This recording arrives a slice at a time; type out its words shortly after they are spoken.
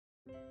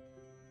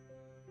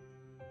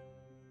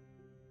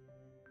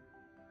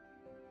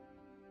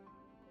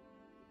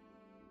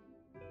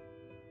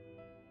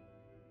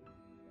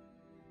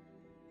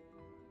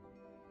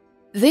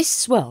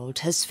This world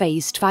has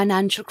faced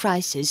financial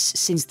crisis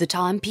since the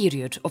time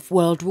period of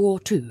World War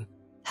II.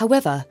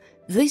 However,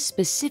 this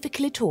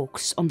specifically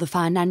talks on the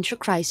financial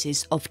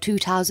crisis of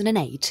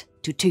 2008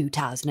 to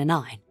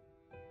 2009.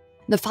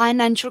 The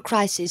financial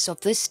crisis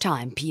of this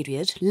time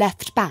period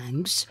left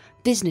banks,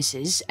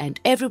 businesses and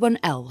everyone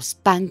else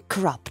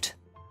bankrupt.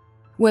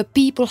 Where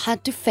people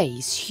had to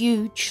face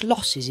huge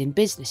losses in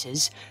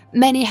businesses,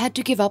 many had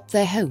to give up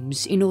their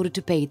homes in order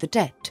to pay the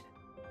debt.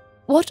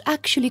 What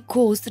actually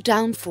caused the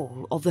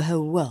downfall of the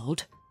whole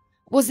world?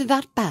 Was it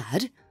that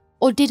bad,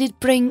 or did it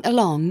bring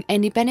along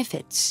any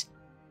benefits?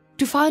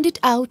 To find it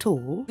out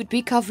all, we'd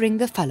be covering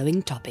the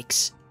following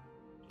topics: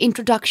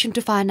 Introduction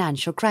to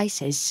Financial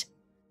Crisis,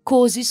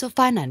 Causes of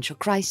Financial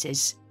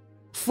Crisis,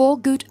 4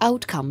 good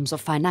outcomes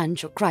of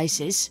financial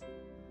crisis,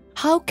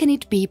 how can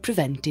it be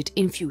prevented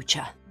in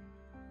future?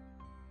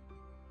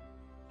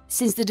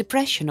 Since the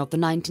Depression of the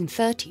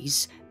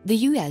 1930s, the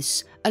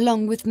US,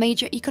 along with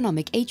major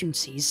economic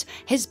agencies,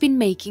 has been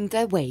making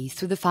their way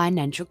through the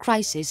financial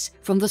crisis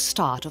from the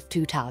start of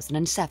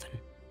 2007.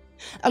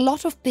 A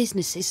lot of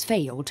businesses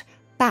failed,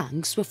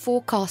 banks were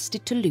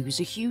forecasted to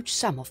lose a huge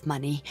sum of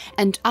money,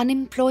 and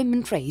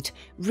unemployment rate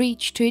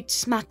reached to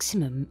its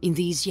maximum in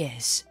these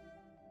years.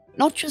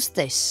 Not just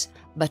this,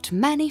 but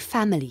many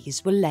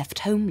families were left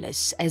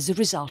homeless as a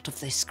result of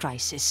this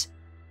crisis.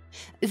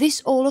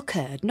 This all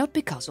occurred not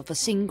because of a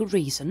single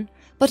reason,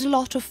 but a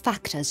lot of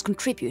factors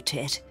contribute to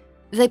it.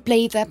 They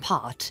played their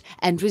part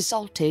and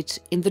resulted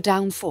in the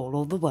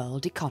downfall of the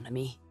world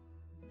economy.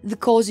 The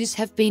causes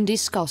have been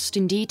discussed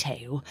in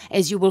detail,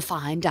 as you will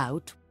find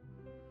out.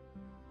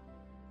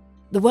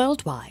 The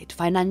worldwide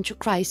financial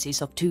crisis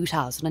of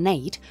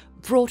 2008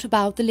 brought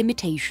about the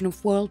limitation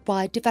of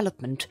worldwide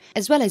development,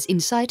 as well as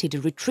incited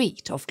a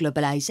retreat of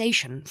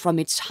globalization from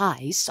its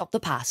highs of the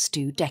past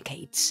 2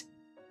 decades.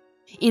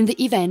 In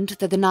the event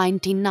that the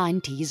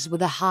 1990s were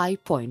the high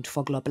point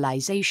for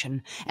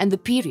globalization and the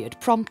period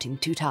prompting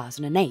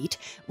 2008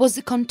 was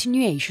the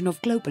continuation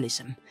of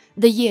globalism,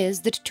 the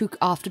years that took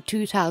after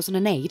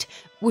 2008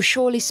 were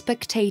surely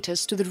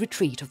spectators to the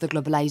retreat of the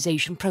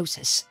globalization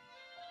process.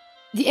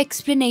 The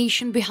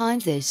explanation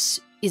behind this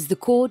is the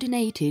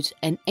coordinated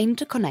and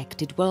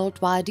interconnected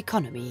worldwide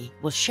economy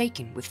was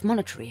shaken with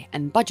monetary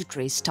and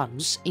budgetary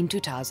stunts in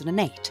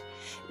 2008,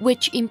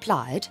 which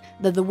implied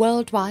that the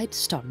worldwide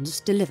stunts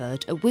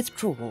delivered a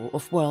withdrawal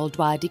of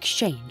worldwide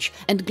exchange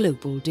and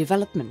global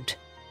development.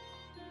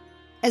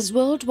 As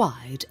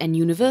worldwide and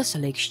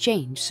universal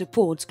exchange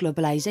supports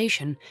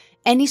globalization,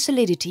 any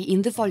solidity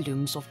in the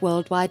volumes of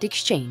worldwide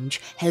exchange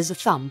has a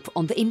thumb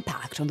on the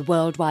impact on the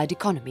worldwide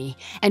economy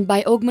and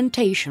by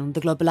augmentation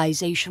the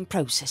globalization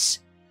process.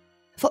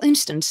 For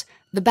instance,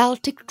 the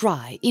Baltic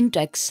Dry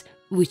Index,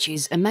 which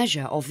is a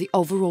measure of the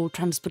overall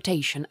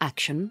transportation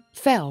action,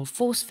 fell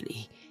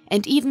forcefully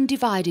and even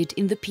divided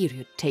in the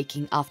period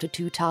taking after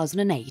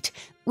 2008,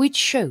 which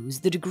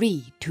shows the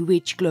degree to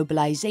which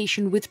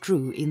globalization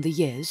withdrew in the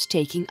years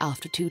taking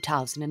after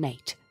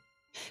 2008.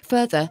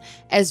 Further,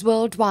 as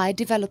worldwide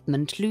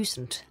development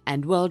loosened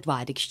and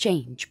worldwide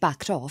exchange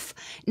backed off,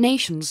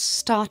 nations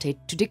started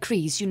to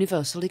decrease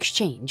universal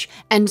exchange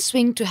and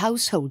swing to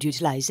household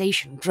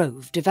utilization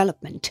drove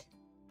development.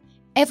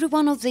 Every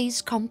one of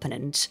these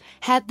components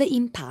had the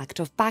impact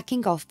of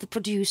backing off the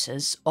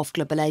producers of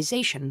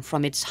globalization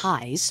from its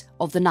highs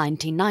of the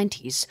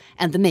 1990s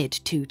and the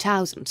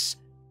mid-2000s.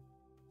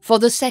 For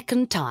the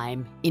second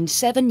time in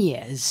 7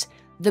 years,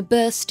 the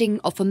bursting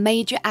of a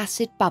major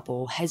asset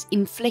bubble has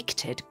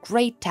inflicted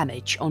great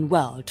damage on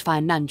world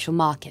financial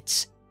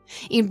markets.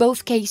 In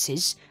both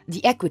cases,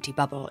 the equity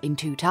bubble in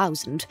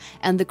 2000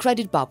 and the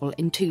credit bubble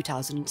in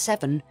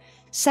 2007,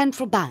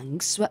 central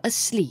banks were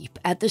asleep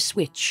at the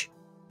switch.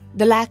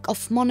 The lack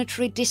of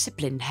monetary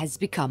discipline has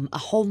become a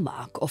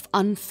hallmark of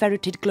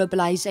unferreted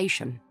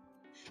globalization.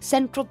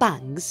 Central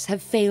banks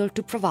have failed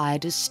to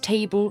provide a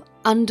stable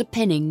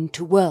underpinning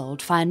to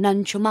world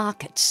financial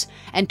markets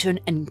and to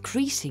an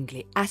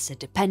increasingly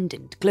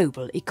asset-dependent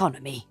global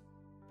economy.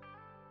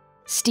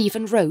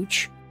 Stephen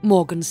Roach,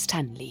 Morgan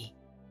Stanley.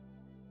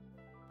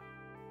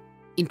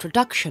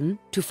 Introduction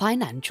to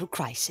Financial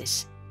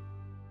Crisis.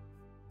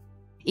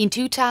 In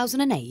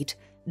 2008,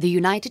 the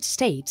United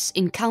States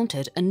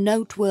encountered a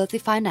noteworthy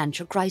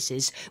financial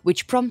crisis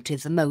which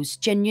prompted the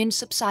most genuine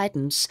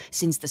subsidence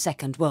since the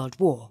Second World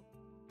War.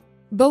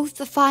 Both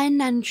the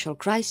financial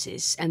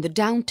crisis and the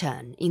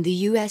downturn in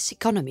the US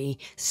economy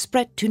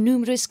spread to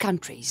numerous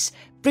countries,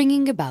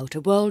 bringing about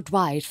a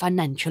worldwide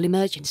financial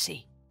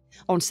emergency.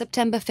 On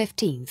September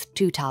 15,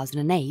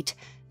 2008,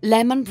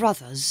 Lehman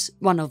Brothers,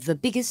 one of the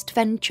biggest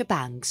venture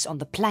banks on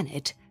the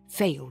planet,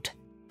 failed.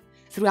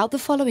 Throughout the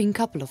following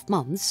couple of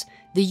months,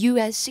 the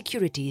US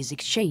Securities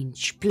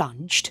Exchange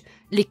plunged,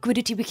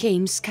 liquidity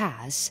became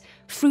scarce,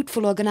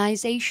 fruitful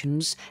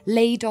organizations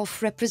laid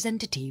off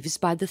representatives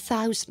by the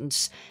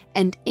thousands,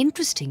 and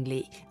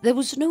interestingly, there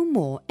was no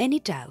more any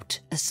doubt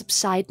a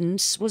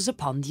subsidence was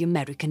upon the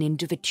American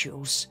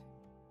individuals.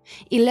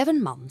 11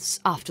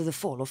 months after the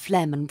fall of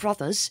Lehman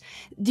Brothers,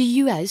 the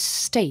US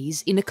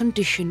stays in a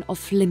condition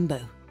of limbo.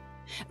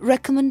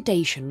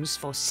 Recommendations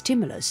for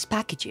stimulus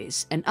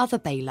packages and other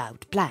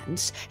bailout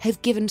plans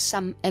have given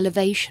some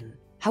elevation.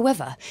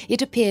 However,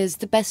 it appears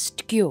the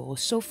best cure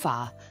so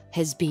far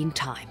has been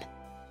time.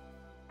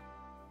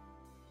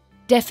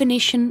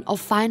 Definition of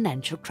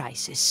financial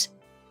crisis.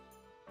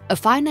 A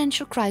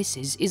financial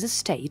crisis is a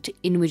state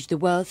in which the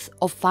worth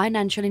of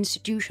financial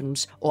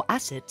institutions or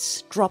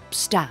assets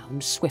drops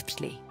down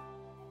swiftly.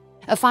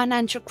 A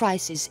financial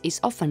crisis is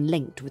often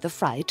linked with a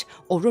fright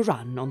or a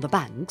run on the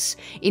banks,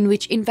 in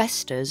which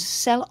investors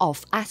sell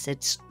off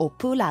assets or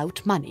pull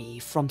out money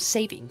from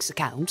savings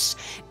accounts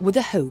with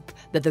the hope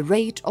that the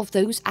rate of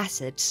those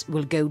assets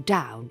will go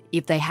down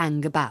if they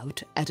hang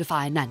about at a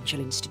financial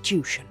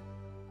institution.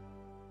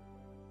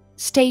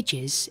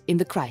 Stages in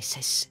the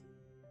crisis.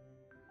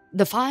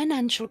 The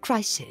financial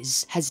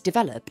crisis has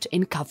developed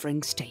in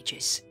covering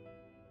stages.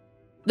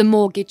 The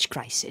mortgage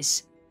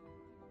crisis.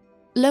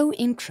 Low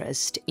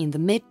interest in the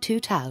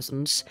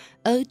mid-2000s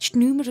urged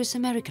numerous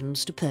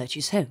Americans to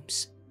purchase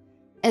homes.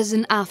 As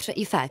an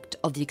after-effect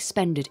of the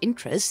expended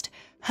interest,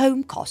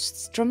 home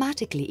costs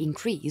dramatically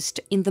increased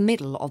in the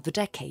middle of the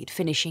decade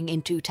finishing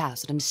in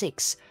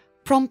 2006,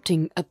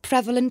 prompting a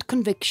prevalent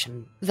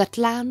conviction that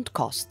land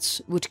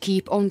costs would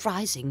keep on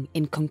rising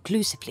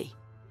inconclusively.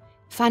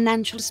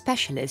 Financial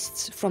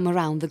specialists from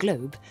around the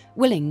globe,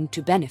 willing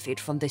to benefit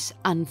from this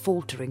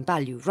unfaltering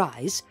value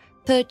rise,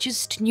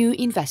 purchased new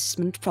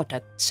investment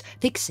products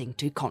fixing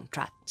to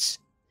contracts.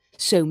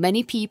 So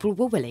many people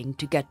were willing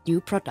to get new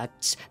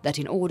products that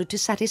in order to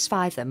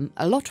satisfy them,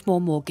 a lot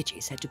more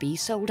mortgages had to be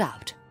sold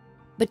out.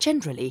 But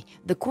generally,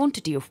 the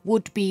quantity of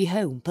would-be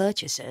home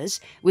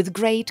purchasers with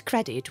great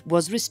credit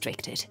was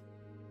restricted.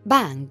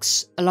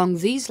 Banks, along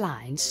these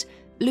lines,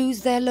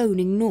 lose their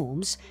loaning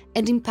norms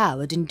and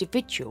empowered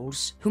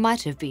individuals who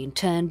might have been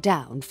turned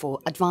down for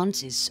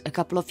advances a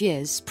couple of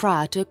years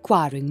prior to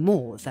acquiring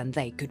more than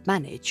they could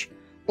manage,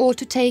 or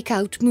to take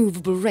out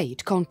movable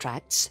rate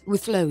contracts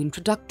with low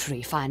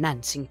introductory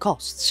financing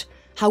costs.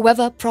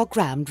 However,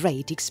 programmed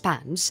rate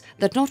expands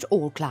that not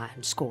all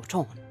clients caught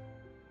on.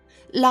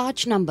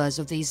 Large numbers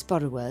of these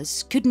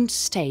borrowers couldn't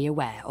stay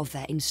aware of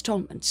their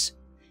installments.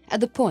 At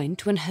the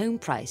point when home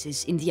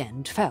prices in the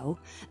end fell,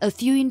 a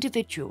few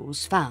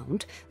individuals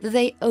found that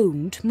they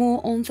owned more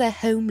on their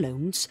home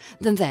loans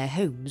than their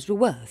homes were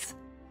worth.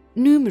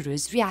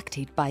 Numerous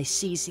reacted by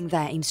seizing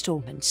their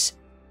installments.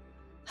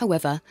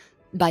 However,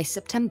 by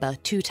September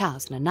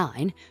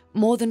 2009,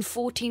 more than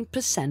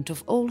 14%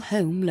 of all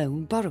home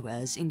loan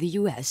borrowers in the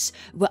US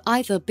were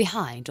either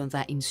behind on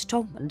their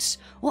installments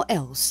or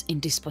else in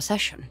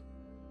dispossession.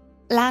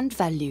 Land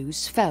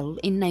values fell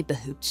in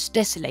neighborhoods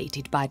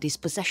desolated by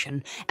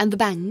dispossession, and the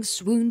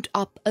banks wound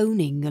up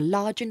owning a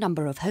larger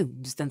number of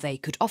homes than they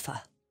could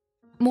offer.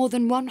 More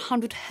than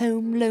 100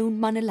 home loan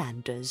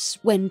moneylenders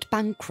went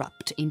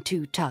bankrupt in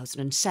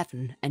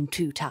 2007 and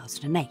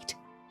 2008.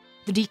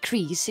 The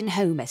decrease in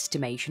home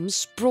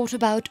estimations brought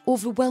about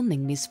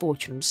overwhelming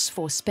misfortunes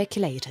for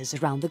speculators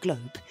around the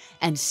globe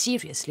and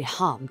seriously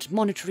harmed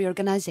monetary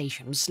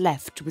organizations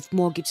left with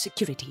mortgage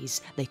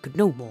securities they could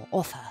no more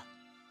offer.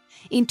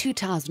 In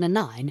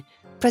 2009,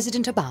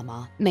 President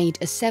Obama made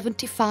a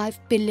 $75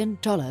 billion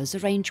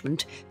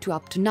arrangement to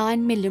up to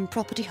 9 million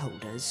property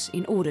holders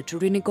in order to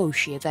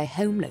renegotiate their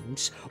home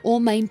loans or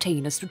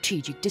maintain a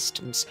strategic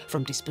distance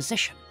from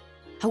dispossession.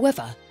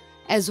 However,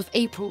 as of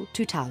April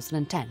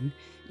 2010,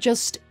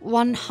 just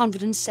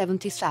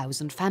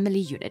 170,000 family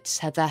units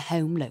had their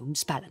home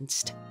loans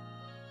balanced.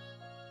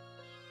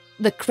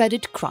 The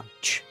credit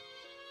crunch.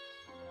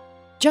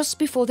 Just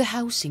before the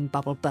housing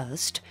bubble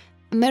burst,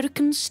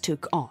 Americans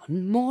took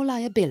on more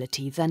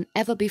liability than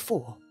ever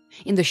before,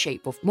 in the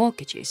shape of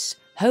mortgages,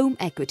 home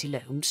equity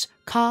loans,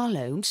 car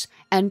loans,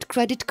 and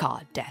credit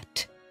card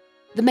debt.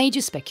 The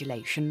major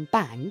speculation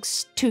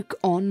banks took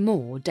on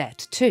more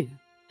debt too,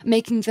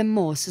 making them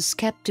more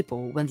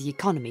susceptible when the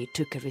economy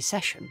took a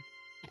recession.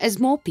 As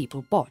more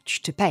people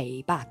botched to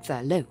pay back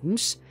their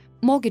loans,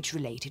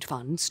 mortgage-related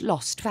funds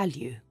lost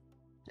value.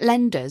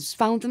 Lenders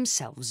found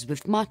themselves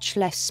with much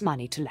less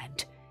money to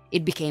lend.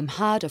 It became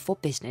harder for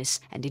business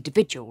and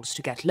individuals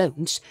to get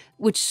loans,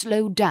 which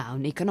slowed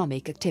down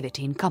economic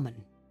activity in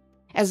common.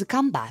 As a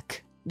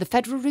comeback, the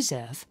Federal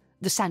Reserve,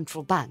 the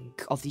central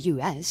bank of the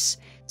US,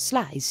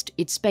 sliced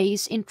its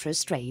base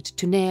interest rate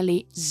to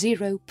nearly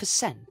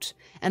 0%,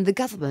 and the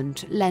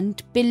government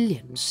lent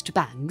billions to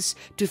banks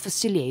to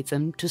facilitate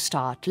them to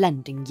start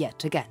lending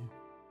yet again.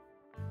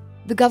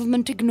 The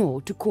government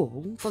ignored to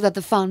call for that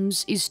the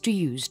funds is to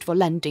used for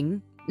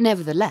lending.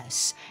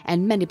 Nevertheless,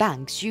 and many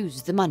banks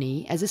use the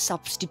money as a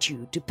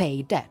substitute to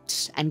pay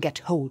debts and get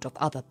hold of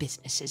other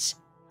businesses.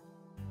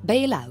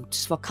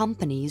 Bailouts for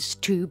companies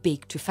too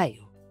big to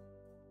fail.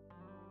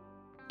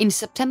 In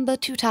September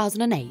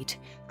 2008,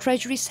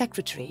 Treasury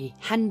Secretary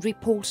Henry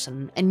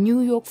Paulson and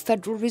New York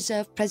Federal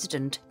Reserve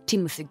President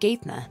Timothy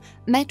Geithner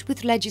met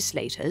with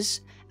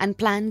legislators and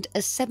planned a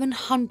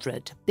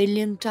 $700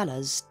 billion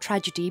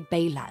tragedy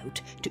bailout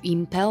to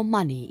impel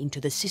money into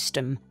the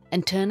system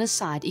and turn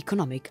aside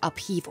economic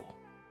upheaval.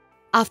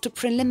 After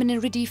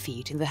preliminary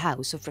defeat in the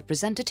House of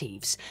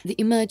Representatives, the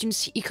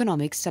Emergency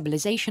Economic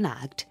Stabilization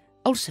Act,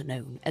 also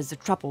known as the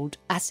Troubled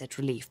Asset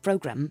Relief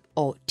Program,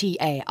 or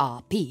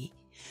TARP,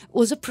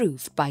 was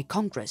approved by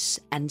Congress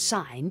and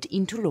signed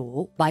into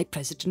law by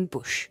President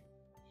Bush.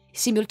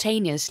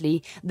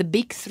 Simultaneously, the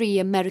big three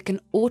American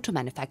auto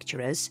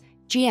manufacturers,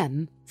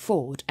 GM,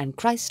 Ford and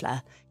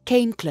Chrysler,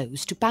 came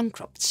close to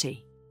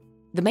bankruptcy.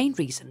 The main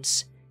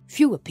reasons: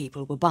 fewer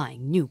people were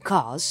buying new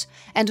cars,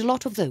 and a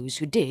lot of those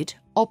who did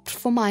opt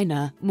for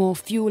minor, more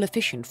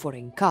fuel-efficient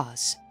foreign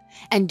cars,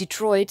 and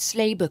Detroit's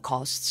labor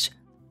costs,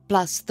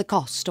 plus the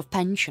cost of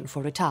pension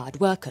for retired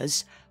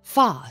workers,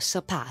 far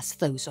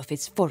surpassed those of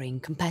its foreign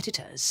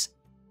competitors.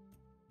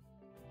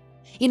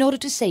 In order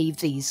to save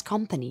these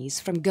companies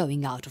from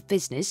going out of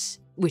business,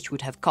 which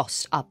would have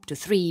cost up to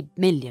 3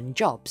 million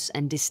jobs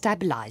and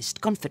destabilized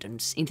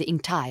confidence in the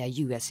entire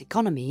US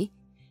economy,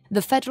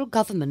 the federal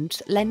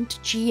government lent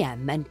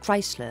GM and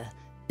Chrysler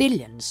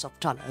billions of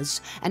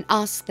dollars and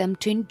asked them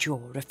to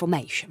endure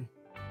reformation.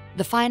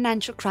 The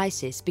financial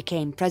crisis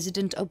became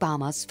President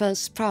Obama's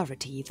first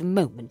priority the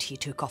moment he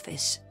took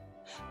office.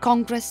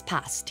 Congress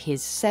passed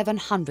his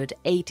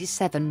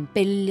 $787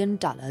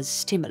 billion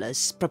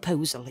stimulus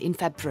proposal in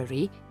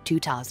February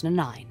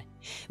 2009,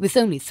 with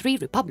only 3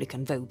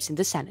 Republican votes in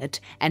the Senate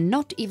and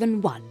not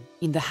even 1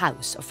 in the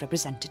House of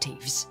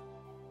Representatives.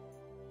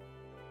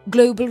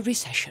 Global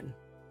recession.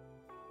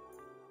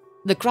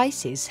 The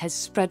crisis has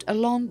spread a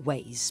long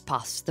ways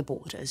past the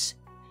borders.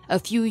 A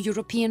few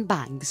European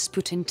banks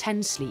put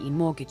intensely in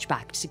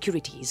mortgage-backed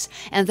securities,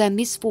 and their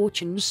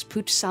misfortunes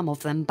put some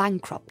of them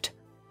bankrupt.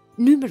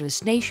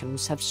 Numerous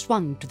nations have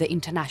swung to the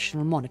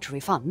International Monetary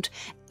Fund,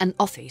 an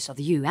office of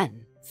the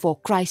UN, for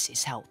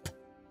crisis help.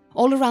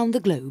 All around the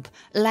globe,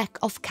 lack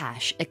of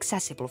cash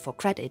accessible for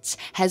credits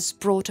has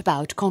brought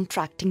about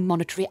contracting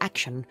monetary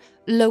action,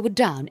 lowered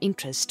down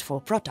interest for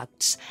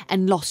products,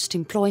 and lost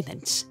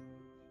employments.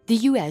 The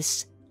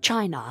US,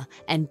 China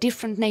and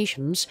different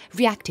nations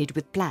reacted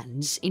with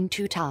plans in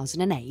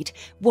 2008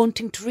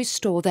 wanting to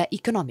restore their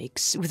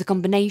economics with a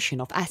combination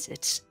of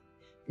assets.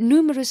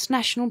 Numerous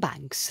national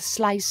banks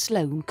sliced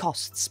loan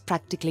costs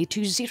practically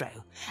to zero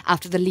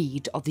after the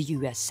lead of the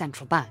US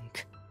Central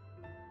Bank.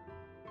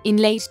 In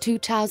late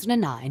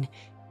 2009,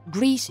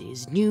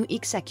 Greece's new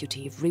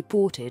executive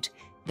reported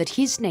that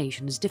his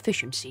nation's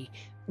deficiency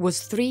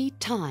was 3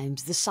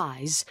 times the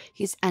size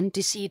his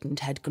antecedent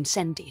had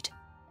consented.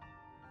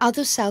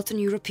 Other Southern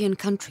European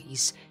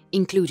countries,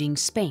 including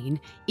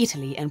Spain,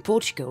 Italy and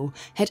Portugal,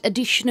 had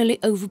additionally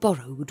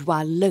overborrowed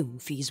while loan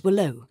fees were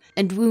low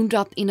and wound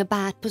up in a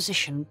bad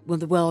position when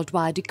the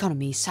worldwide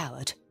economy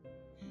soured.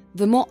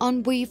 The more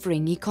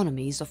unwavering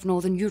economies of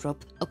Northern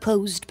Europe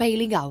opposed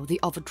bailing out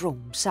the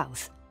overdrawn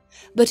South.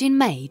 But in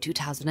May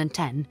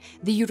 2010,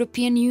 the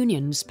European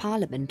Union's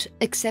Parliament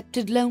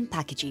accepted loan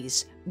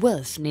packages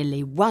worth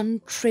nearly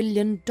 $1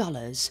 trillion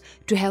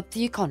to help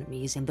the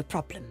economies in the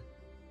problem.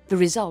 The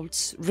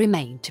results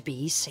remain to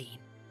be seen.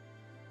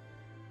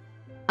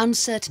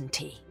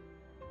 Uncertainty.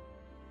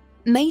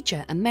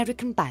 Major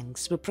American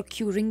banks were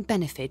procuring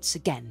benefits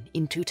again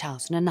in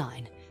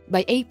 2009.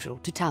 By April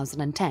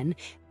 2010,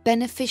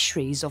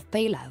 beneficiaries of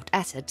bailout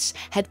assets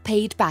had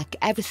paid back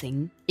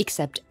everything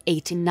except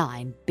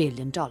 $89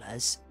 billion.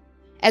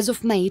 As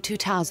of May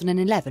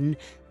 2011,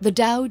 the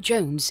Dow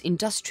Jones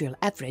Industrial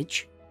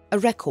Average, a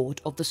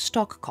record of the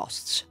stock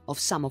costs of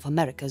some of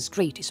America's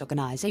greatest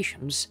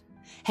organizations,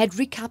 had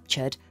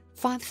recaptured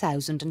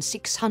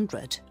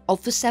 5,600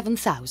 of the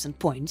 7,000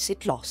 points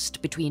it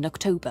lost between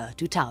October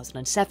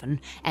 2007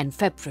 and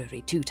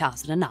February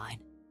 2009.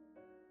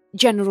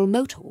 General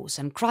Motors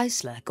and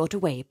Chrysler got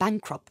away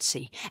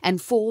bankruptcy,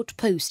 and Ford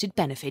posted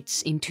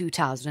benefits in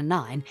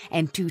 2009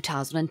 and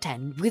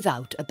 2010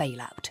 without a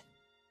bailout.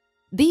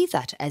 Be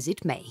that as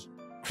it may,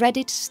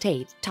 credit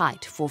stayed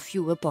tight for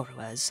fewer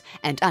borrowers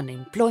and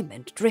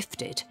unemployment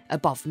drifted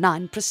above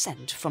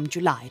 9% from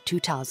July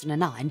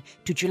 2009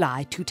 to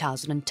July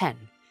 2010,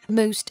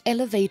 most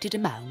elevated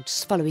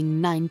amounts following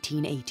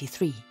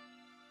 1983.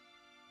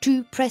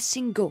 2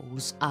 pressing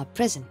goals are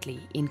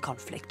presently in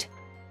conflict: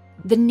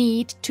 the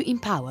need to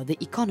empower the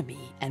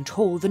economy and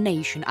haul the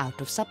nation out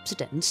of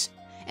subsidence,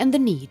 and the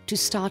need to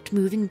start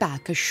moving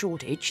back a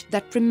shortage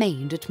that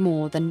remained at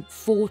more than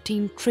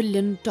 $14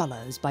 trillion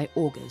by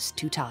August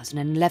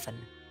 2011.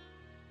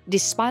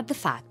 Despite the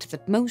fact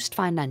that most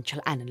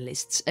financial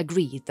analysts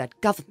agreed that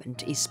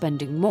government is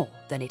spending more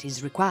than it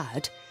is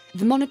required,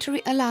 the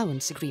Monetary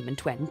Allowance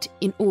Agreement went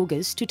in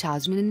August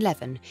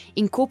 2011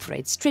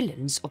 incorporates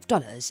trillions of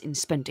dollars in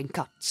spending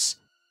cuts.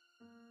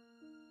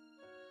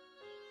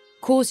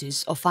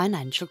 Causes of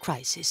financial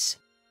crisis.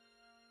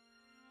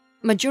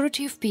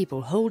 Majority of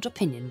people hold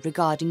opinion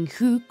regarding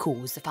who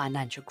caused the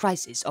financial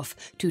crisis of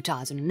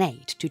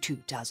 2008 to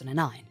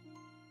 2009.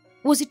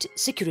 Was it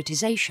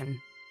securitization,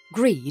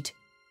 greed,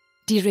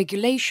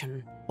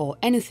 deregulation, or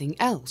anything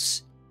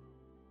else?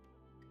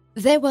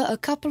 There were a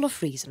couple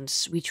of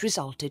reasons which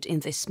resulted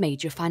in this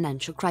major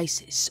financial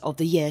crisis of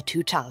the year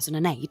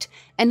 2008,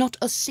 and not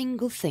a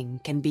single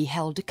thing can be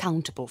held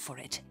accountable for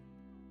it.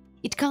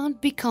 It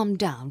can't be come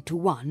down to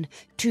one,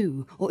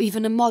 two, or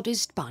even a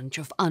modest bunch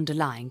of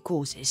underlying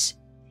causes.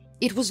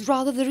 It was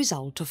rather the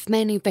result of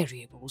many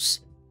variables.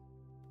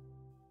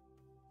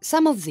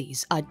 Some of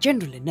these are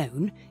generally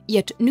known,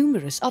 yet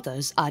numerous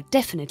others are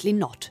definitely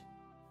not.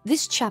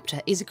 This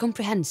chapter is a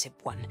comprehensive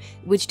one,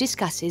 which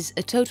discusses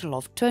a total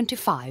of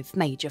 25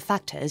 major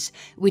factors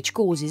which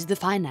causes the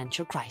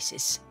financial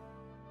crisis.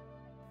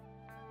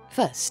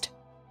 First,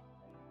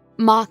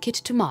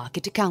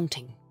 market-to-market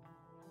accounting.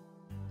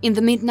 In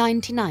the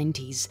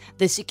mid-1990s,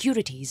 the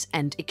Securities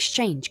and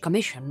Exchange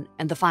Commission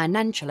and the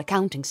Financial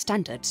Accounting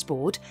Standards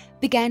Board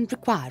began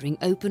requiring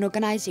open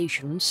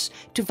organizations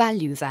to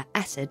value their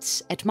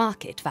assets at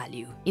market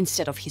value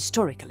instead of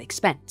historical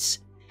expense,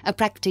 a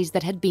practice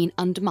that had been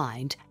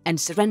undermined and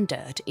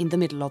surrendered in the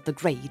middle of the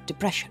Great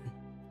Depression.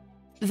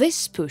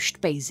 This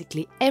pushed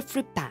basically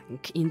every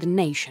bank in the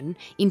nation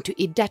into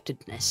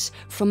indebtedness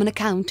from an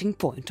accounting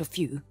point of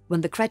view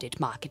when the credit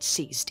market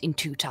ceased in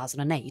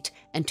 2008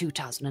 and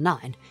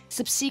 2009,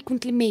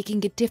 subsequently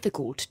making it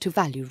difficult to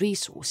value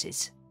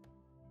resources.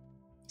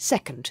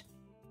 Second,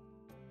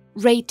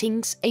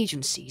 ratings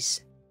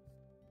agencies.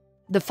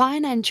 The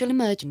financial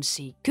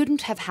emergency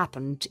couldn't have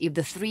happened if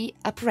the three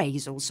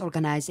appraisals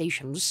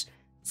organizations,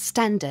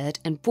 Standard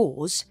 &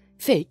 Poor's,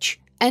 Fitch,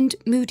 and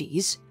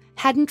Moody's,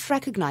 hadn't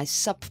recognized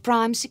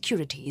subprime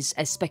securities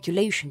as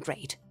speculation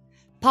grade.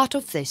 Part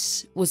of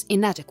this was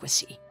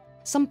inadequacy.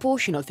 Some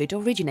portion of it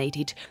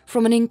originated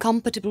from an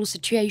incompatible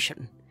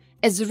situation,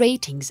 as the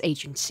ratings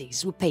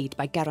agencies were paid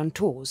by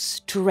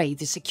guarantors to rate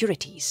the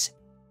securities.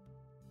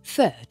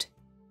 Third,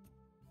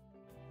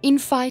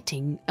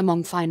 infighting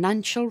among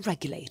financial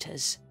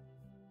regulators.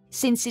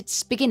 Since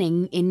its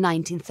beginning in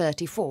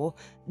 1934,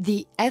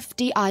 the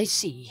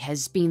FDIC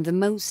has been the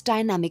most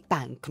dynamic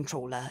bank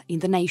controller in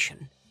the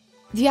nation.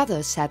 The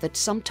others have at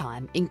some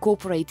time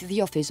incorporated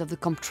the Office of the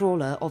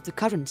Comptroller of the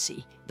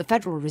Currency, the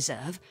Federal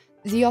Reserve,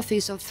 the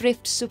Office of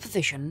Thrift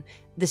Supervision,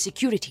 the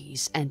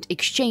Securities and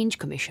Exchange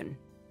Commission,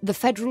 the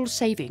Federal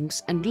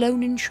Savings and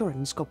Loan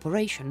Insurance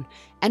Corporation,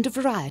 and a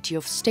variety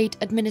of state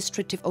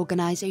administrative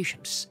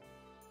organizations.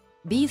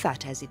 Be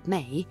that as it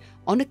may,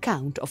 on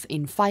account of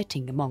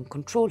infighting among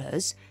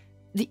controllers,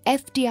 the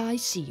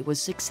FDIC was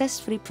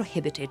successfully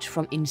prohibited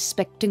from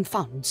inspecting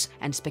funds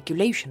and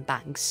speculation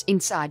banks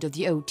inside of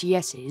the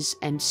OTS's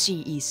and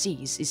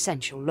CEC's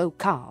essential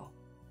locale,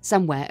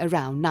 somewhere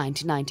around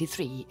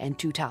 1993 and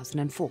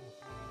 2004.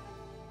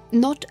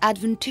 Not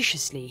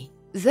adventitiously,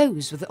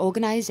 those were the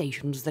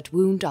organizations that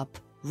wound up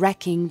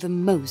wreaking the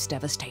most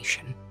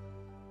devastation.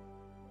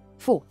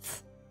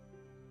 Fourth,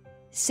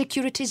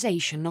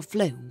 securitization of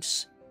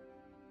loans.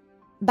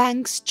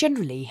 Banks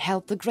generally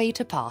held the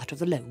greater part of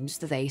the loans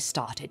that they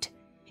started.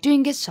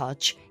 Doing as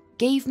such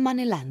gave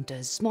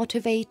moneylenders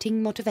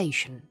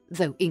motivation,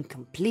 though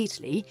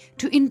incompletely,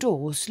 to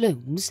endorse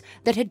loans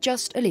that had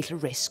just a little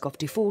risk of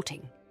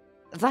defaulting.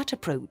 That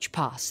approach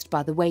passed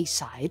by the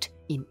wayside,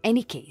 in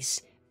any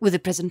case, with the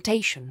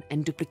presentation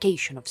and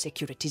duplication of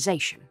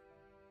securitization.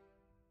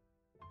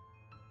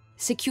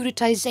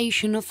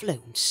 Securitization of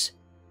loans.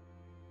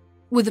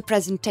 With the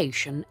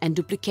presentation and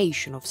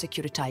duplication of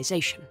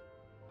securitization.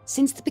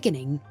 Since the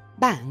beginning,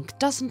 bank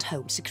doesn't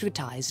hold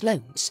securitized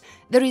loans.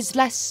 There is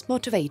less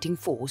motivating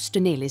force to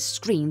nearly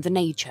screen the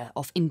nature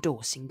of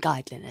endorsing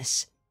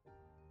guideliness.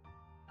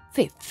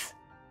 Fifth,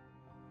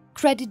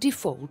 credit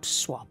default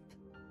swap.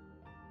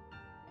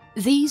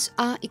 These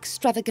are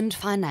extravagant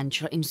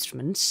financial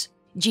instruments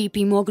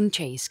JP Morgan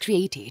Chase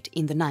created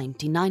in the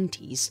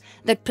 1990s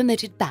that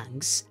permitted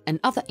banks and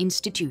other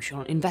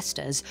institutional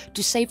investors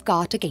to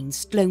safeguard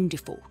against loan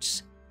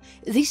defaults.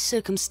 This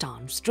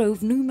circumstance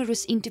drove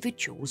numerous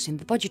individuals in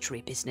the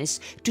budgetary business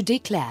to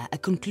declare a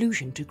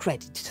conclusion to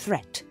credit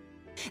threat.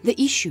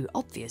 The issue,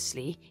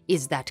 obviously,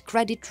 is that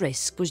credit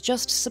risk was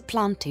just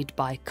supplanted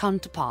by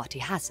counterparty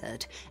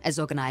hazard, as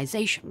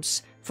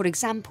organizations, for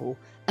example,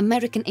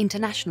 American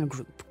International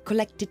Group,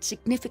 collected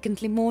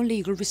significantly more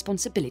legal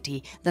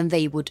responsibility than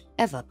they would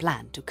ever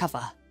plan to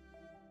cover.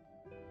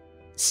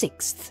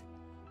 Sixth,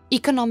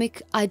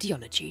 economic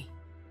ideology.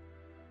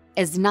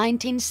 As the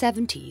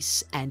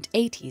 1970s and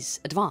 80s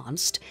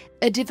advanced,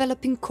 a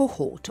developing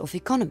cohort of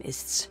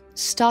economists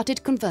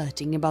started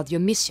converting about the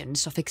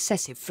omissions of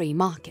excessive free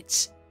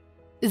markets.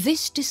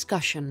 This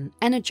discussion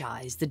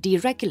energized the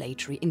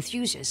deregulatory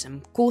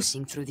enthusiasm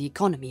coursing through the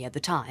economy at the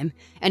time,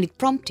 and it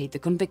prompted the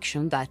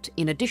conviction that,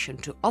 in addition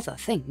to other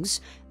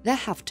things, there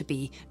have to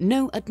be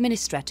no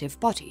administrative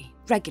body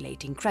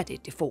regulating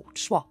credit default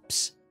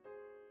swaps.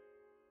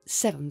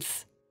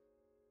 Seventh,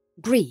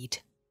 greed.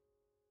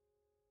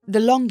 The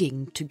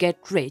longing to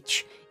get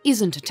rich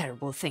isn't a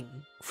terrible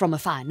thing from a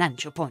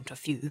financial point of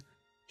view.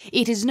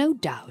 It is no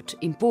doubt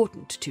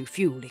important to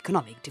fuel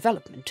economic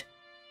development.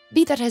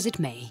 Be that as it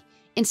may,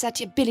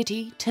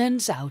 insatiability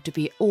turns out to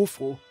be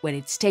awful when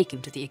it's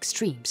taken to the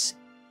extremes.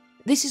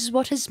 This is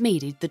what has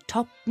made it the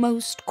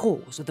topmost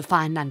cause of the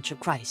financial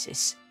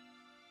crisis.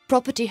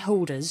 Property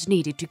holders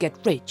needed to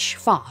get rich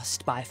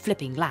fast by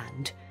flipping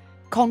land.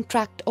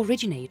 Contract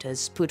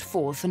originators put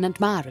forth an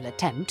admirable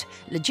attempt,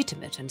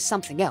 legitimate and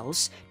something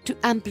else, to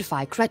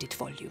amplify credit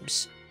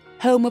volumes.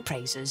 Home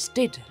appraisers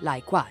did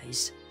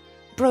likewise.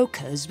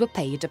 Brokers were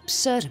paid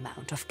absurd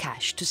amount of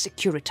cash to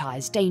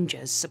securitize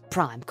dangerous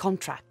subprime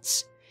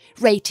contracts.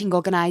 Rating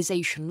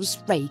organizations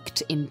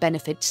raked in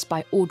benefits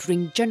by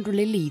ordering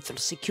generally lethal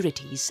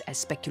securities as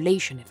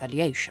speculation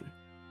evaluation.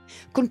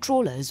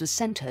 Controllers were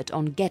centered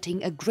on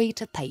getting a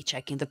greater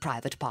paycheck in the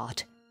private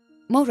part.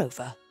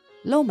 Moreover,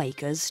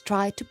 lawmakers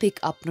tried to pick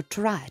up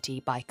notoriety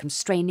by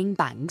constraining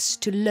banks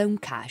to loan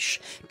cash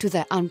to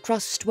their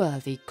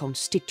untrustworthy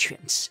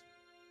constituents.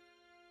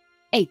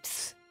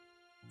 8th.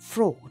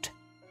 Fraud.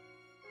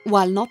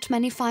 While not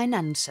many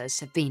financiers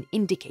have been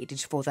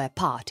indicated for their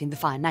part in the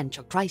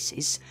financial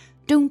crisis,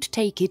 don't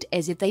take it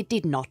as if they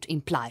did not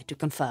imply to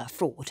confer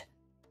fraud.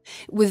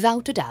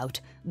 Without a doubt,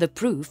 the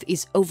proof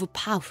is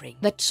overpowering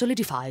that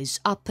solidifies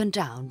up and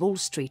down Wall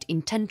Street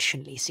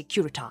intentionally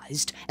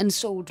securitized and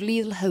sold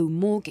real home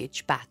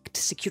mortgage-backed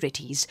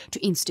securities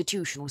to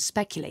institutional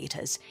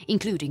speculators,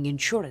 including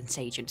insurance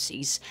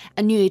agencies,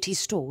 annuity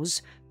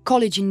stores,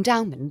 college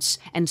endowments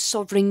and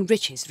sovereign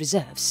riches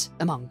reserves,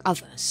 among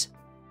others.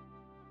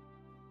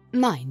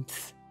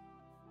 9th.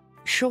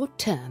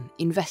 Short-term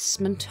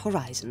investment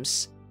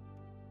horizons.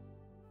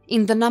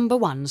 In the number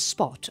one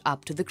spot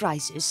up to the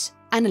crisis,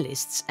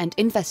 analysts and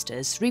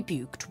investors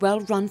rebuked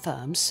well-run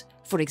firms,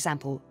 for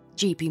example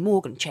JP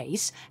Morgan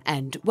Chase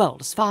and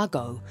Wells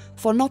Fargo,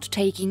 for not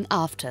taking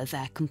after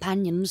their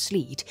companions'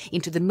 lead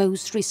into the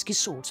most risky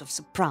sorts of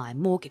subprime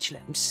mortgage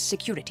loans,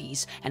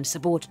 securities and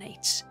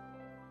subordinates.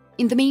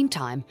 In the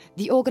meantime,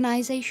 the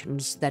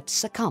organizations that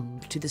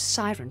succumbed to the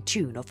siren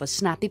tune of a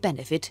snappy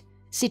benefit,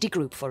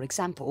 Citigroup for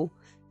example,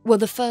 were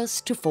the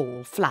first to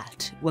fall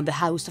flat when the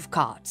house of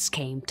cards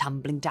came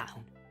tumbling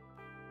down.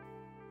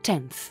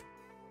 10th.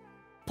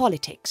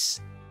 Politics.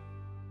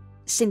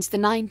 Since the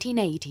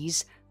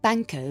 1980s,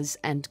 bankers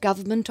and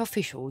government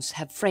officials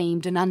have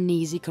framed an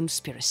uneasy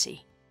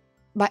conspiracy.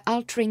 By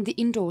altering the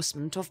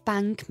endorsement of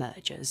bank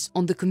mergers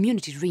on the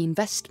Community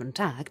Reinvestment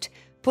Act,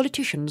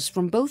 politicians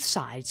from both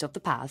sides of the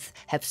path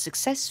have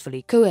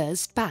successfully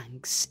coerced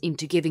banks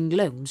into giving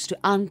loans to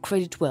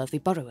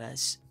uncreditworthy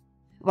borrowers.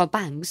 While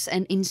banks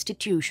and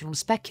institutional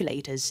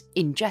speculators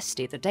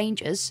ingested the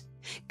dangers,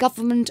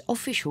 government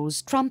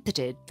officials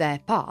trumpeted their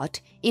part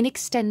in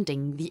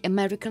extending the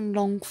American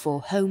long for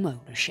home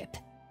ownership.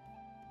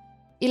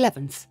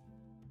 11th.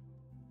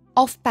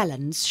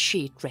 Off-balance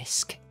sheet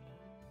risk.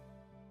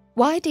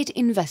 Why did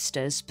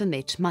investors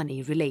permit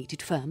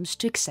money-related firms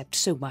to accept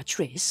so much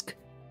risk?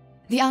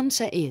 The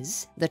answer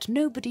is that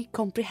nobody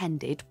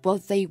comprehended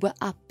what they were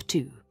up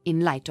to, in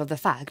light of the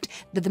fact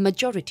that the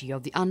majority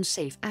of the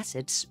unsafe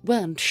assets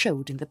weren't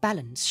showed in the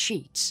balance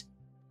sheets.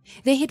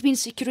 They had been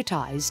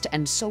securitized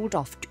and sold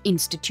off to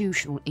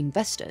institutional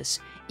investors,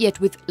 yet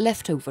with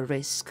leftover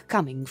risk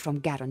coming from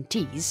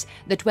guarantees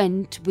that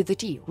went with the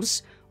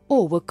deals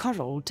or were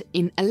corralled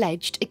in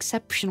alleged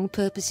exceptional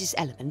purposes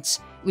elements,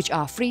 which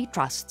are free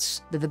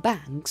trusts that the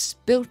banks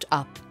built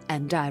up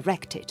and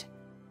directed.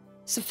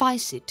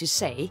 Suffice it to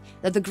say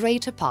that the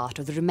greater part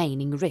of the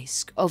remaining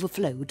risk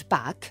overflowed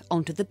back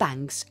onto the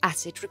bank's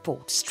asset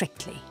report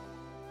strictly.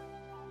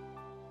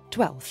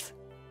 12th.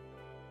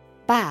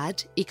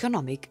 Bad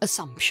economic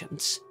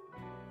assumptions.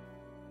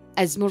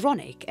 As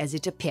moronic as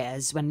it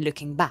appears when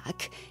looking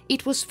back,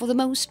 it was for the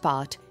most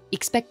part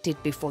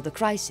expected before the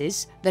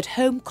crisis that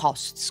home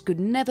costs could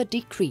never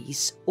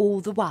decrease all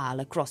the while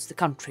across the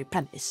country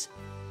premise.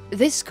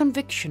 This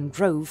conviction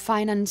drove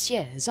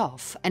financiers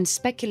off and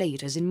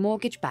speculators in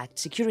mortgage-backed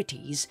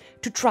securities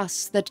to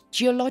trust that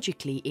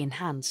geologically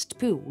enhanced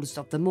pools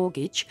of the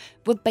mortgage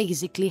were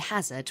basically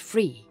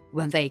hazard-free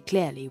when they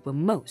clearly were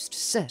most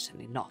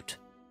certainly not.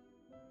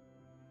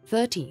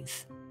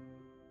 13th.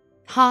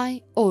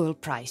 High oil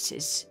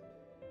prices.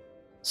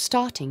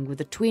 Starting with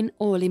the twin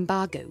oil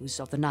embargoes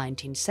of the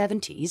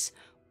 1970s,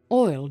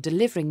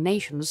 oil-delivering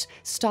nations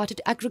started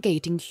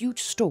aggregating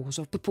huge stores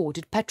of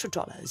purported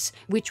petrodollars,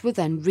 which were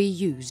then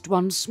reused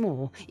once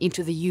more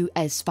into the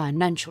US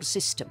financial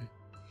system.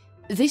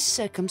 This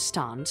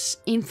circumstance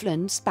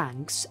influenced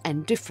banks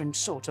and different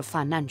sorts of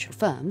financial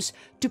firms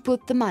to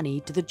put the money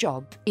to the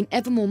job in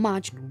ever more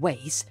marginal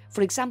ways,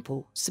 for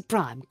example,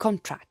 subprime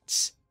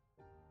contracts.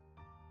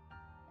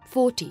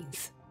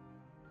 14th.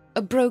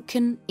 A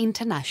broken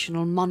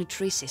international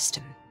monetary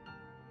system.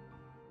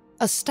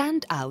 A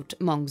standout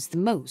amongst the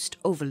most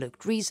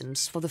overlooked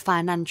reasons for the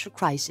financial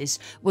crisis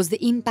was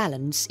the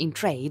imbalance in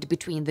trade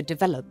between the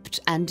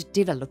developed and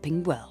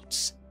developing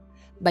worlds.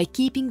 By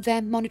keeping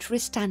their monetary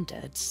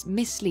standards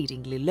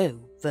misleadingly low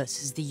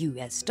versus the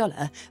US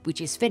dollar,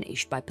 which is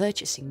finished by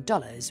purchasing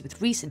dollars with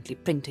recently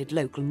printed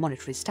local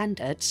monetary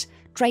standards,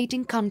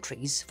 trading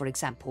countries, for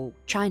example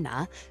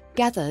China,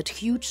 gathered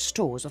huge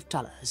stores of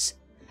dollars.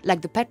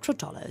 Like the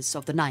petrodollars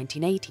of the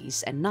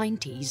 1980s and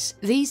 90s,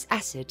 these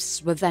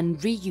assets were then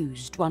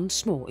reused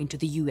once more into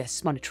the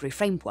US monetary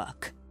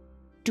framework.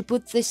 To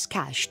put this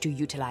cash to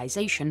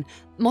utilization,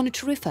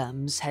 monetary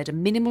firms had a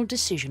minimal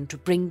decision to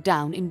bring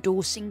down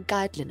endorsing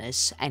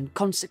guidelines and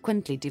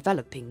consequently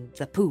developing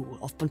the pool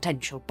of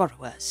potential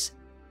borrowers.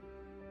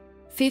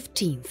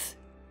 15th.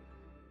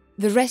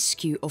 The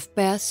rescue of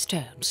Bear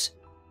Stearns.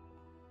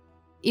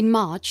 In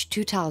March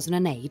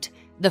 2008,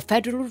 the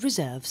Federal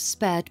Reserve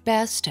spared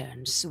Bear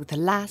Stearns with a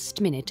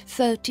last-minute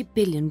 $30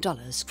 billion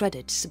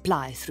credit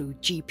supply through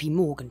JP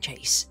Morgan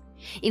Chase.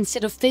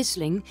 Instead of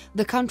fizzling,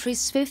 the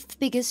country's fifth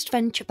biggest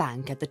venture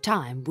bank at the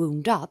time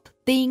wound up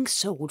being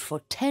sold for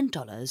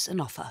 $10 an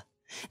offer.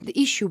 The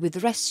issue with the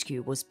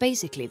rescue was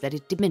basically that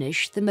it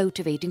diminished the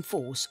motivating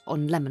force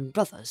on Lehman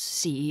Brothers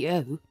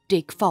CEO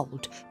Dick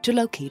Fuld to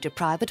locate a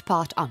private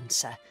part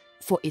answer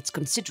for its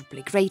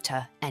considerably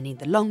greater and in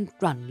the long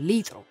run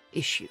lethal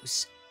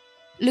issues.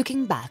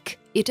 Looking back,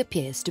 it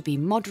appears to be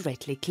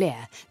moderately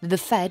clear that the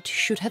Fed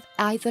should have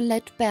either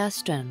let Bear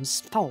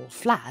Stearns fall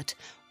flat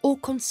or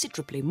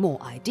considerably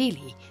more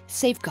ideally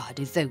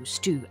safeguarded those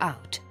two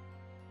out.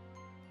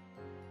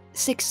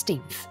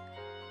 16th.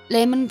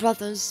 Lehman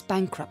Brothers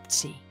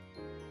bankruptcy.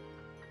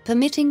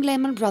 Permitting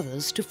Lehman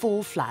Brothers to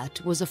fall flat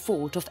was a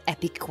fault of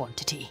epic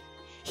quantity.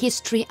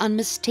 History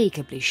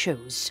unmistakably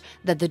shows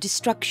that the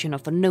destruction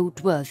of a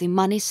noteworthy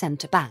money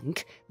center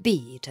bank,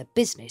 be it a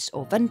business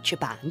or venture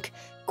bank,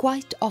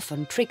 quite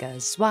often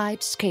triggers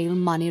wide-scale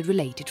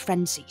money-related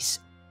frenzies.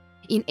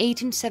 In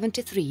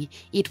 1873,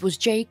 it was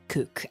J.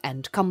 Cook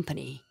and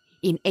Company.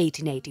 In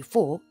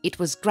 1884, it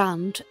was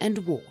Grant and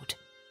Ward.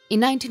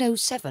 In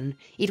 1907,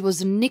 it was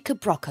the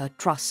Knickerbocker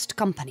Trust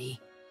Company.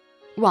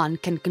 One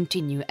can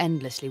continue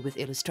endlessly with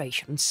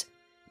illustrations.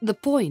 The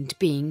point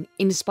being,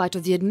 in spite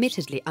of the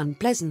admittedly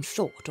unpleasant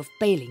thought of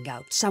bailing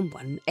out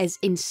someone as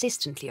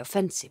insistently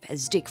offensive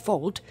as Dick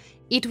Fuld,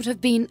 it would have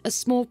been a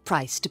small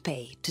price to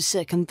pay to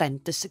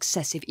circumvent the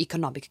successive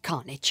economic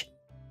carnage.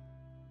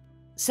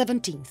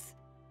 17th.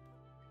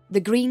 The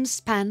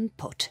Greenspan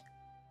Put.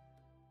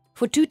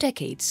 For 2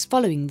 decades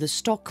following the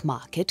stock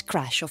market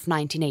crash of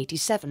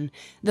 1987,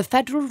 the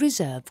Federal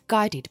Reserve,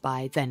 guided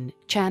by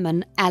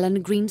then-Chairman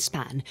Alan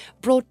Greenspan,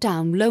 brought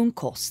down loan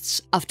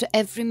costs after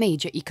every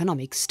major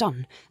economic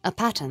stun, a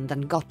pattern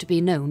that got to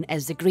be known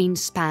as the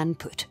Greenspan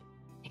Put.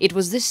 It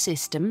was this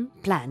system,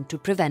 planned to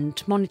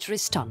prevent monetary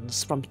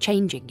stuns from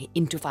changing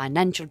into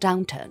financial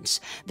downturns,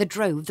 that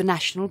drove the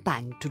National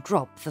Bank to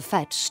drop the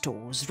Fed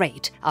stores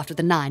rate after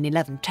the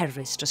 9/11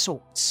 terrorist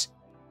assaults.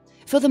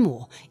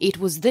 Furthermore, it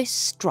was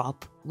this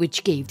drop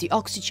which gave the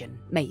oxygen,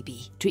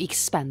 maybe, to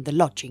expand the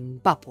lodging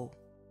bubble.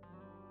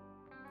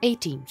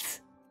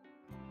 18th.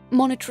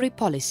 Monetary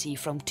policy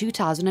from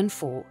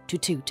 2004 to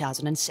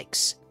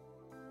 2006.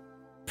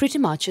 Pretty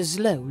much as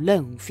low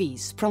loan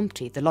fees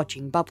prompted the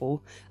lodging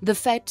bubble, the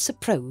Fed's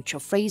approach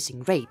of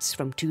raising rates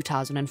from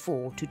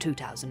 2004 to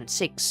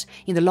 2006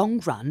 in the long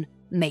run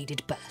made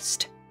it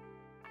burst.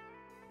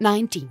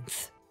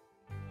 19th.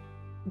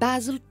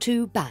 Basel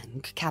II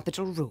Bank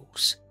Capital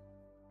Rules.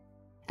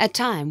 At a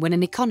time when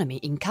an economy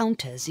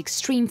encounters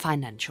extreme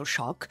financial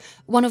shock,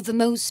 one of the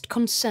most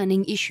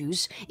concerning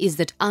issues is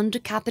that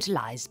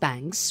undercapitalized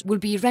banks will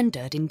be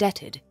rendered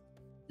indebted.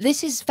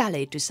 This is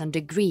valid to some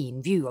degree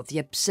in view of the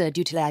absurd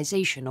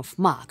utilization of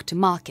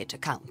mark-to-market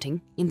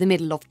accounting in the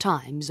middle of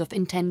times of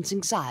intense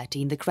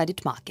anxiety in the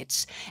credit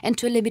markets, and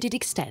to a limited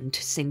extent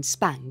since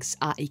banks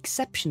are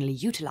exceptionally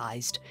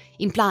utilized,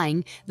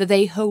 implying that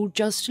they hold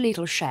just a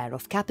little share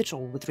of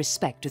capital with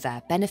respect to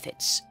their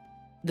benefits.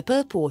 The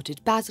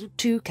purported Basel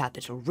II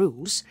capital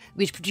rules,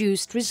 which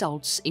produced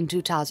results in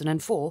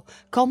 2004,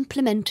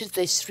 complemented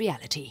this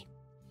reality.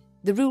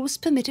 The rules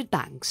permitted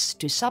banks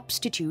to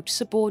substitute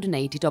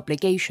subordinated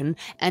obligation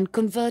and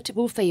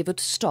convertible favoured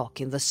stock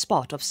in the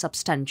spot of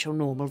substantial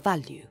normal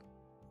value.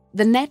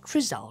 The net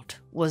result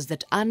was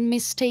that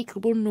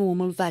unmistakable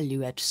normal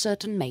value at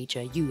certain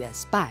major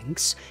US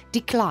banks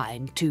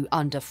declined to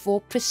under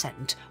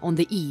 4% on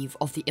the eve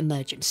of the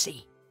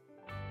emergency.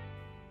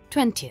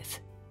 20th.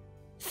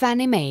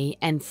 Fannie Mae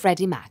and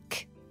Freddie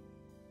Mac.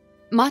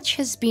 Much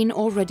has been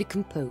already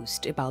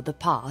composed about the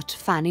part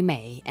Fannie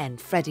Mae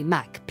and Freddie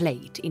Mac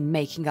played in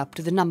making up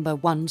to the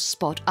 #1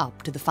 spot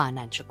up to the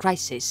financial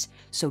crisis,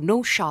 so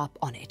no sharp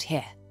on it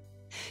here.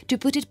 To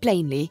put it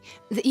plainly,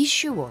 the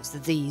issue was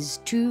that these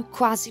two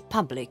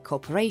quasi-public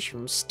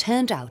corporations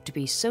turned out to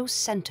be so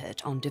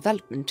centered on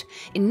development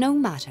in no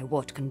matter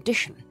what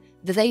condition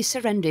that they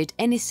surrendered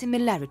any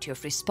similarity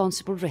of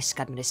responsible risk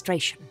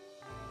administration.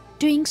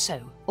 Doing so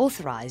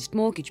authorized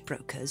mortgage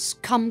brokers,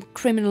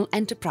 criminal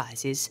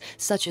enterprises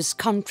such as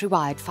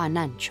Countrywide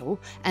Financial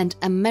and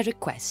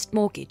AmeriQuest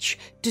Mortgage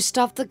to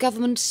stuff the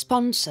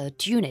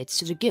government-sponsored units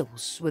to the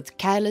gills with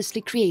carelessly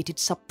created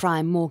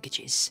subprime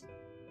mortgages.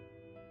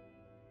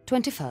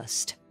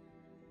 21st.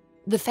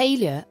 The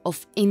failure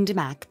of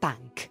IndyMac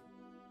Bank.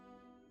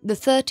 The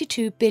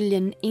 $32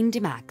 billion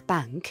IndyMac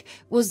Bank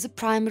was the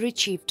primary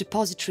chief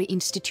depository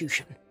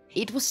institution.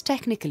 It was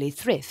technically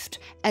thrift,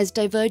 as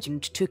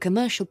divergent to a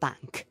commercial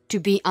bank, to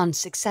be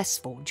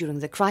unsuccessful during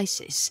the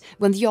crisis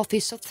when the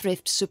Office of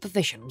Thrift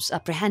Supervision was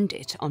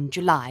apprehended on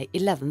July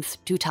 11,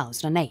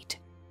 2008.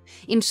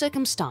 In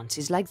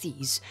circumstances like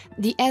these,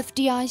 the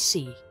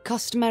FDIC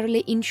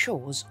customarily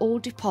insures all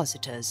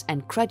depositors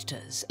and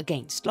creditors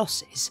against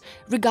losses,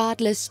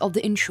 regardless of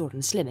the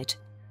insurance limit.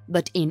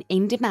 But in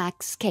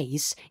IntroBooks'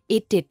 case,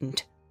 it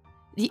didn't.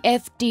 The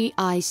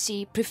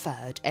FDIC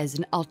preferred as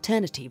an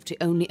alternative to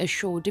only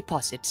assure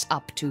deposits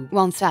up to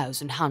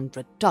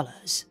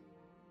 $1,100.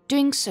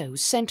 Doing so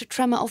sent a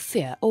tremor of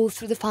fear all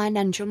through the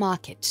financial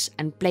markets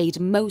and played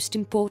a most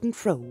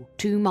important role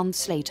 2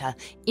 months later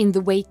in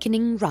the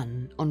wakening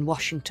run on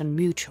Washington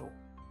Mutual.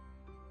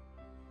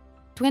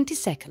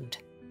 22nd.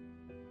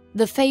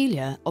 The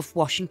failure of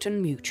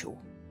Washington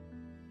Mutual.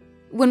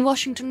 When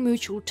Washington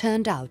Mutual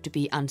turned out to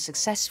be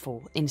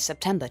unsuccessful in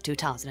September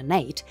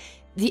 2008,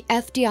 the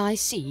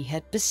FDIC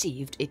had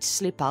perceived its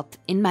slip-up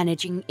in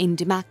managing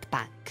IntroBooks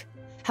Bank.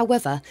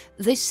 However,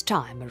 this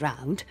time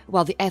around,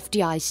 while the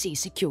FDIC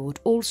secured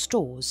all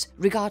stores,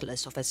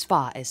 regardless of as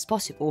far as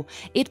possible,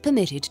 it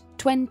permitted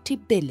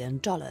 $20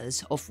 billion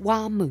of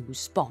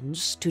WAMU's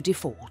bonds to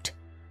default.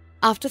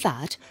 After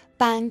that,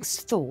 banks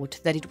thought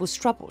that it was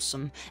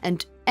troublesome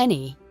and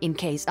in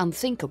case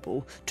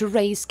unthinkable, to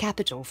raise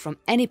capital from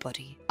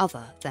anybody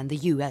other than the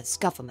US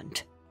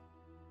government.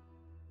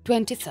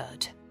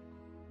 23rd.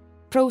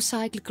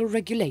 Pro-cyclical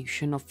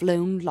regulation of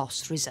loan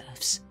loss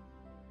reserves.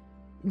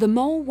 The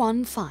more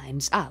one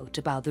finds out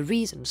about the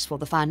reasons for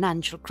the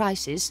financial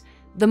crisis,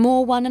 the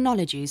more one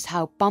acknowledges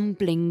how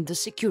bumbling the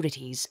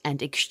Securities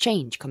and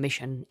Exchange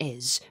Commission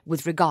is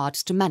with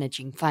regards to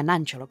managing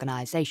financial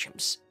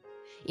organizations.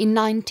 In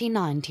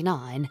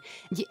 1999,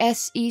 the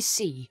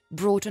SEC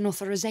brought an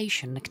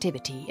authorization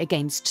activity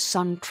against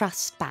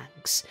SunTrust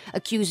banks,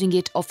 accusing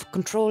it of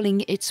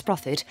controlling its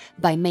profit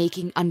by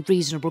making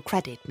unreasonable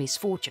credit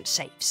misfortune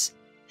safes.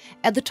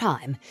 At the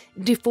time,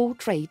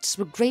 default rates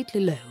were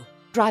greatly low,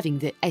 driving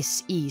the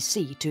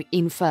SEC to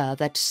infer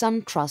that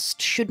SunTrust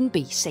shouldn't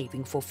be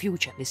saving for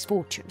future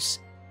misfortunes.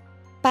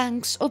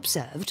 Banks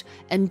observed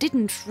and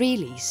didn't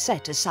really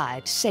set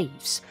aside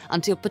safes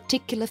until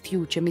particular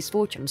future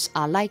misfortunes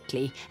are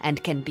likely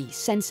and can be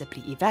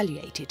sensibly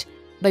evaluated,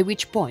 by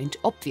which point,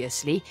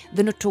 obviously,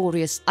 the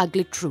notorious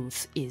ugly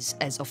truth is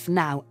as of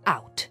now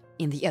out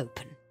in the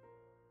open.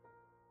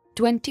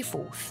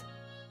 24th.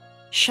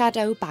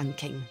 Shadow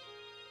banking.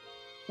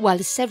 While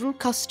several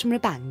customary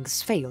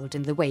banks failed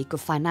in the wake of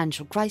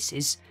financial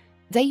crisis,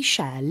 they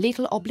share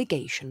little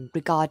obligation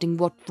regarding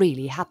what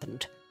really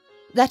happened.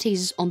 That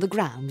is on the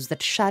grounds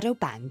that shadow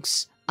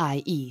banks,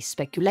 i.e.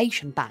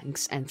 speculation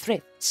banks and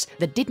thrifts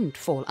that didn't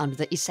fall under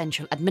the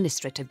essential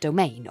administrative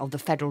domain of the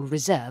Federal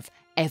Reserve,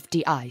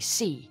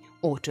 FDIC,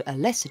 or to a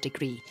lesser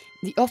degree,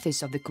 the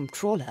Office of the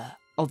Comptroller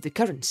of the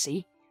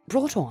Currency,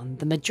 brought on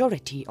the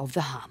majority of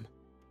the harm.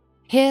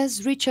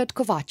 Here's Richard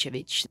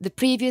Kovacevic, the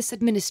previous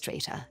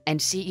administrator and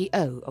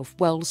CEO of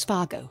Wells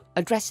Fargo,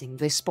 addressing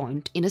this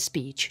point in a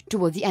speech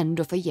toward the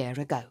end of a year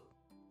ago.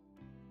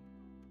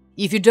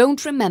 If you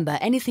don't remember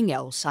anything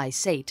else I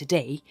say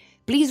today,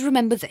 please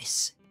remember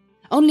this.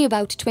 Only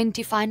about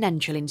 20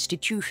 financial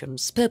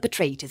institutions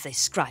perpetrated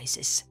this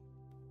crisis.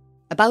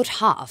 About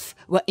half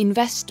were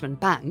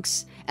investment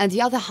banks and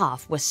the other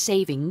half were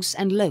savings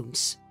and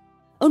loans.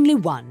 Only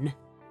one,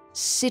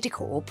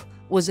 Citicorp,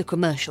 was a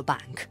commercial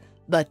bank,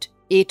 but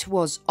it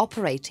was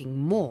operating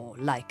more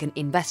like an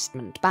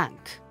investment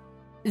bank.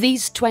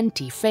 These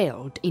 20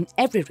 failed in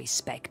every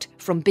respect,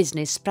 from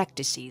business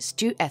practices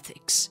to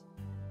ethics.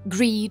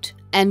 Greed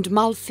and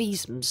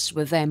malfeasance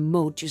were their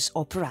modus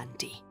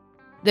operandi.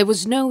 There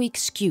was no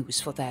excuse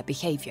for their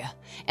behavior,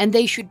 and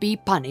they should be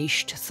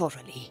punished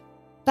thoroughly,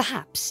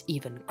 perhaps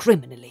even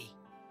criminally.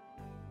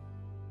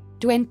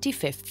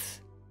 25th.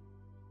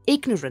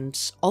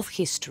 Ignorance of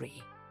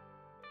history.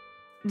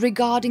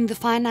 Regarding the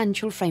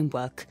financial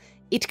framework,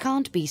 it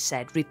can't be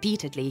said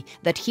repeatedly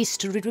that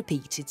history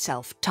repeats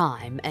itself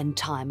time and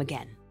time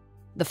again.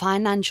 The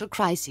financial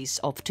crisis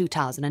of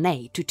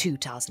 2008 to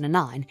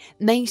 2009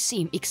 may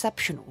seem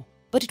exceptional,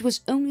 but it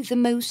was only the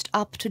most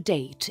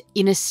up-to-date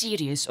in a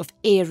series of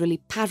eerily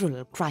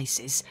parallel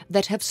crises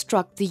that have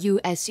struck the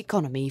US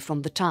economy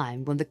from the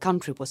time when the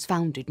country was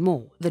founded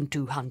more than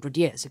 200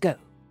 years ago.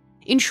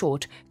 In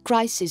short,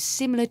 crises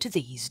similar to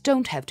these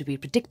don't have to be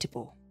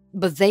predictable,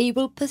 but they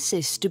will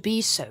persist to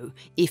be so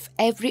if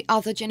every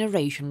other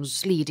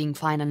generation's leading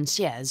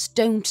financiers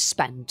don't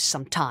spend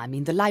some time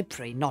in the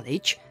library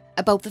knowledge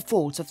about the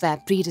faults of their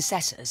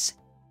predecessors.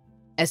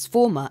 As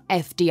former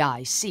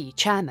FDIC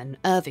Chairman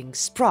Irving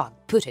Sprague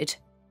put it,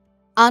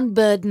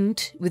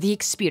 unburdened with the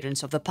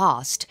experience of the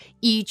past,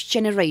 each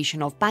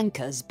generation of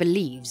bankers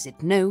believes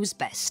it knows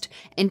best,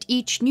 and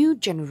each new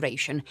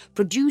generation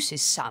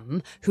produces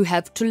some who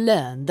have to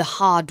learn the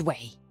hard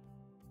way.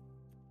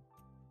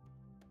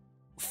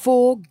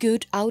 4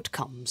 good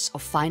outcomes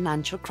of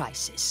financial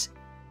crisis.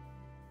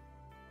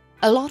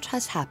 A lot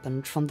has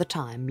happened from the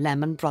time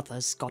Lehman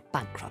Brothers got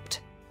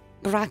bankrupt.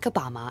 Barack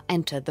Obama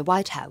entered the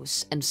White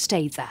House and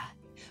stayed there.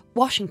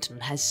 Washington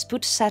has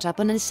set up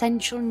an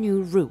essential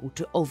new rule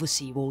to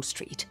oversee Wall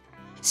Street.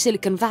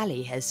 Silicon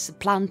Valley has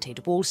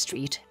supplanted Wall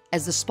Street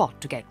as the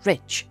spot to get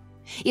rich.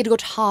 It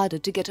got harder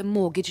to get a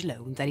mortgage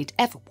loan than it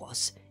ever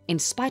was, in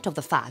spite of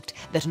the fact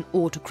that an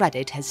auto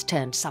credit has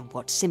turned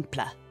somewhat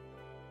simpler.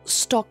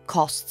 Stock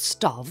costs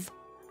dove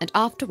and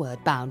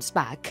afterward bounced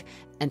back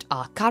and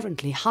are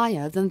currently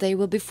higher than they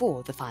were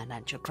before the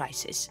financial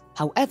crisis,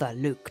 however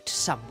looked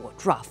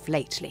somewhat rough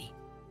lately.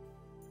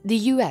 The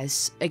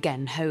US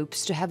again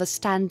hopes to have a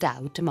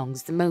standout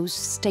amongst the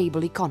most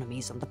stable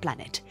economies on the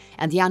planet,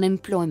 and the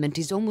unemployment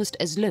is almost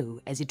as low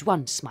as it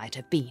once might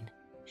have been.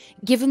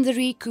 Given the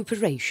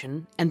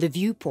recuperation and the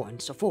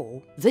viewpoints of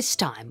all, this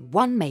time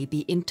one may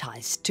be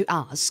enticed to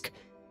ask,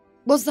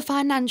 was the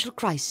financial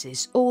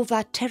crisis all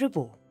that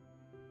terrible?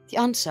 The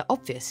answer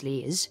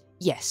obviously is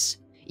yes.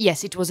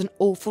 Yes, it was an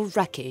awful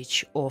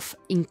wreckage of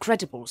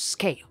incredible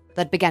scale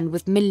that began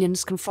with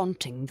millions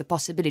confronting the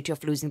possibility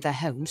of losing their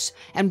homes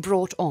and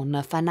brought on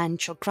a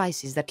financial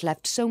crisis that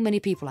left so many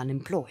people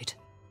unemployed.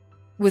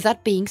 With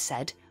that being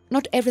said,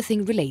 not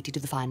everything related to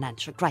the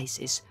financial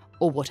crisis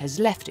or what has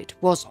left it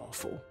was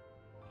awful.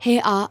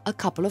 Here are a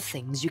couple of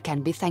things you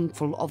can be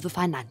thankful of the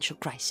financial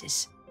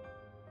crisis.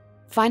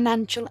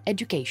 Financial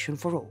education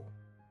for all.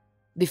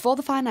 Before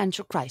the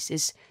financial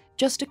crisis,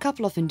 just a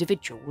couple of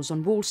individuals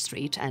on Wall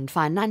Street and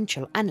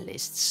financial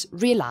analysts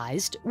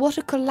realized what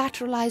a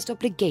collateralized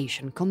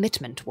obligation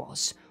commitment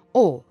was,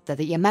 or that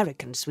the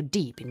Americans were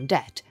deep in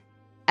debt.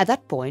 At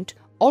that point,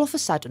 all of a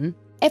sudden,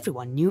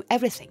 everyone knew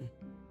everything.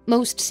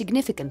 Most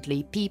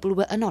significantly, people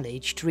were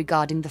acknowledged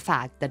regarding the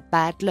fact that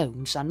bad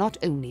loans are not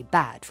only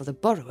bad for the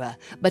borrower,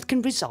 but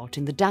can result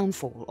in the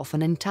downfall of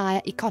an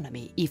entire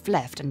economy if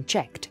left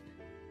unchecked.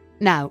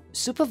 Now,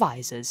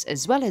 supervisors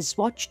as well as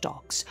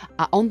watchdogs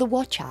are on the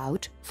watch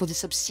out for the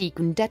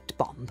subsequent debt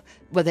bomb,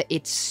 whether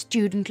it's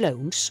student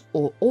loans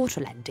or auto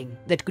lending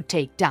that could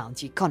take down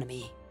the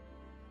economy.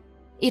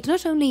 It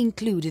not only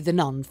included the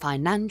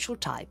non-financial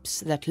types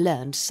that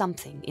learned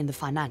something in the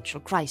financial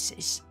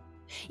crisis.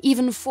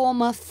 Even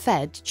former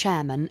Fed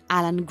Chairman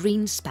Alan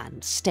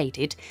Greenspan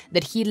stated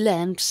that he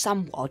learned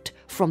somewhat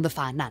from the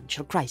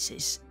financial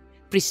crisis.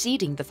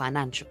 Preceding the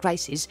financial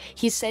crisis,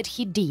 he said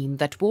he deemed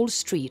that Wall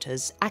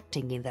Streeters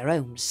acting in their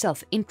own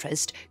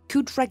self-interest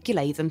could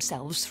regulate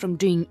themselves from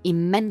doing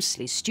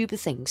immensely stupid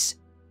things.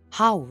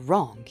 How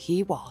wrong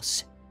he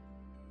was.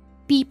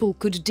 People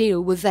could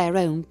deal with their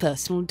own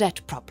personal debt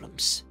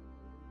problems.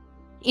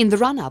 In the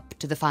run-up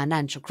to the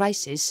financial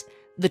crisis,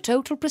 the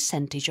total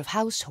percentage of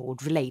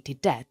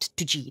household-related debt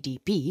to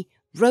GDP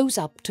rose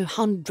up to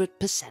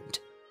 100%.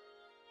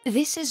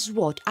 This is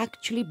what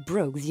actually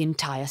broke the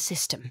entire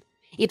system.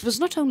 It was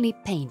not only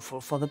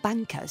painful for the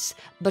bankers,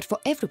 but for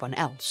everyone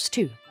else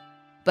too.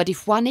 But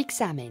if one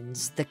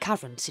examines the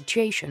current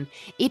situation,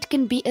 it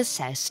can be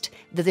assessed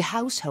that the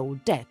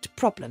household debt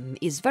problem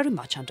is very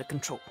much under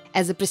control,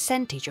 as a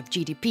percentage of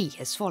GDP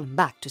has fallen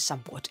back to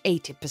somewhat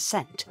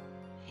 80%.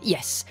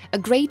 Yes, a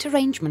great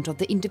arrangement of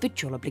the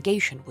individual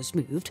obligation was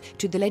moved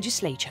to the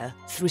legislature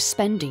through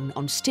spending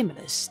on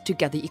stimulus to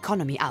get the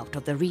economy out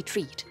of the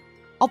retreat.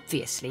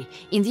 Obviously,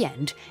 in the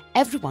end,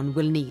 everyone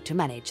will need to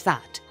manage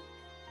that.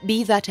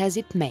 Be that as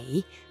it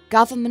may,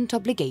 government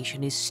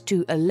obligation is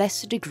to a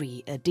lesser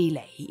degree a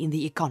delay in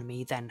the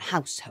economy than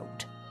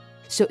household.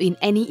 So in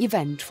any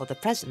event for the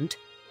present,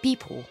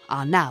 people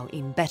are now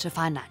in better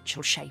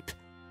financial shape.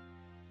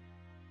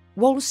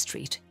 Wall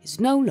Street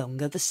is no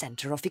longer the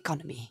center of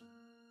economy.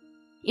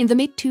 In the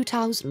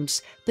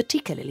mid-2000s,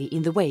 particularly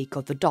in the wake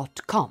of the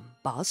dot-com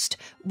bust,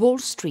 Wall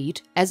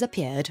Street, as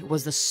appeared,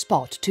 was the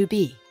spot to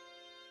be.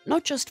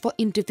 Not just for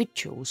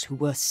individuals who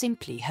were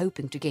simply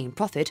hoping to gain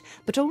profit,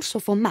 but also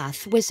for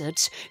math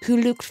wizards who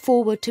looked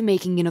forward to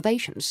making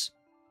innovations.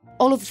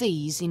 All of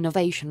these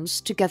innovations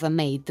together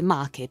made the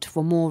market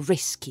for more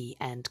risky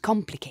and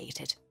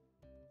complicated.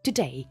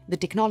 Today, the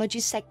technology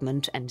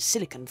segment and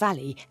Silicon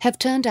Valley have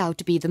turned out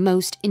to be the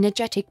most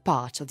energetic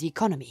parts of the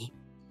economy.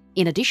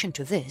 In addition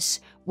to this,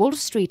 Wall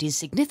Street is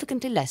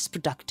significantly less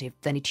productive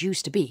than it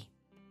used to be.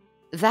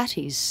 That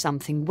is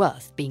something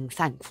worth being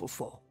thankful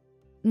for.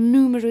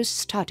 Numerous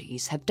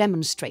studies have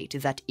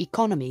demonstrated that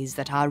economies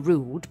that are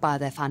ruled by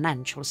their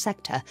financial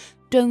sector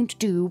don't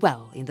do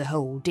well in the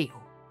whole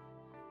deal.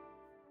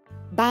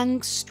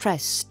 Bank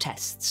stress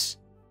tests.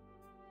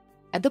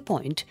 At the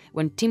point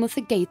when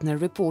Timothy Geithner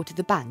reported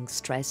the bank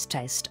stress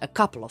test a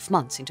couple of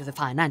months into the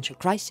financial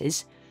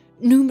crisis,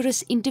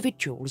 numerous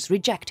individuals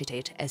rejected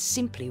it as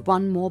simply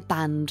one more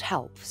banned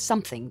help,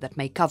 something that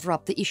may cover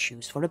up the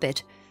issues for a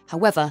bit,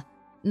 however,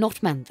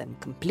 not mend them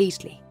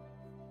completely.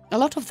 A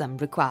lot of them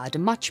required a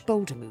much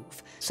bolder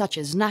move, such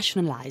as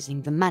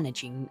nationalizing the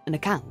managing an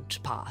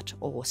account part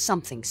or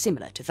something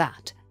similar to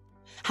that.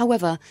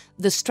 However,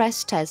 the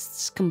stress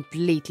tests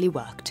completely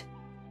worked.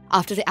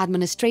 After the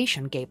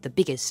administration gave the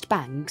biggest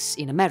banks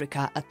in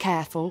America a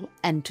careful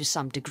and to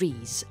some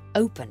degrees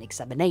open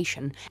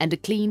examination and a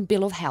clean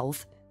bill of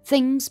health,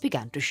 things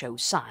began to show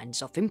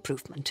signs of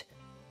improvement.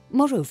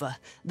 Moreover,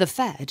 the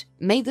Fed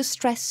made the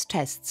stress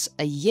tests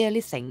a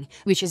yearly thing,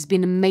 which has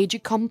been a major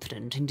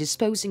component in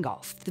disposing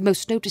of the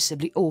most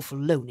noticeably awful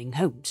loaning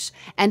homes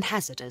and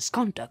hazardous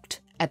conduct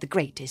at the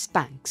greatest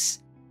banks.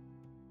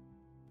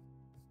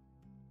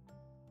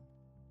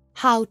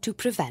 How to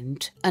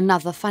prevent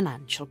another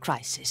financial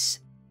crisis.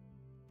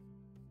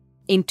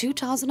 In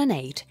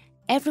 2008,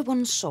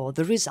 everyone saw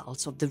the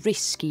results of the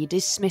risky,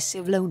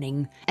 dismissive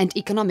loaning and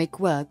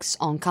economic works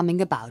on coming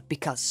about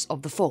because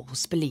of the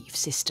false belief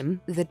system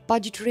that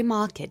budgetary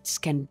markets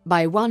can,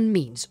 by one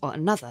means or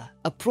another,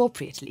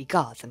 appropriately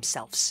guard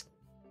themselves.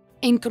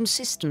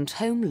 Inconsistent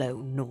home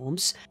loan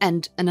norms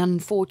and an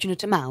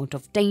unfortunate amount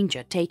of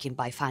danger taken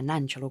by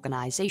financial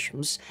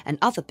organizations and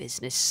other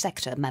business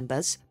sector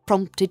members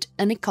prompted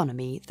an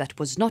economy that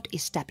was not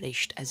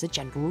established as a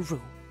general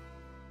rule.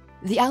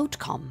 The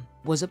outcome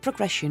was a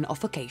progression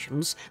of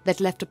occasions that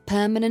left a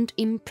permanent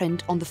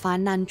imprint on the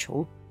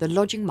financial, the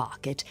lodging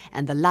market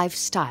and the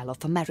lifestyle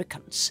of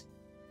Americans.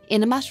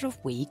 In a matter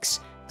of weeks,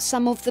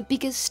 some of the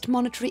biggest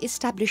monetary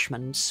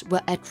establishments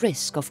were at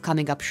risk of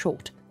coming up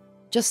short.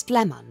 Just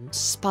Lehman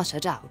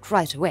sputtered out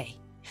right away.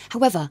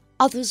 However,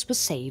 others were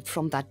saved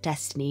from that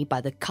destiny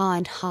by the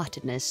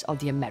kind-heartedness of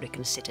the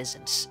American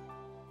citizens.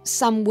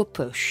 Some were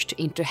pushed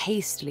into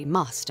hastily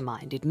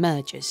masterminded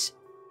mergers.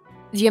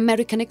 The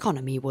American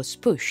economy was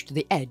pushed to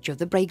the edge of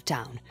the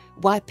breakdown,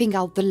 wiping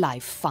out the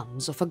life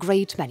funds of a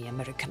great many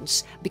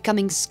Americans,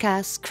 becoming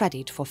scarce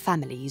credit for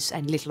families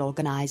and little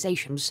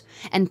organizations,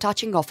 and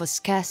touching off a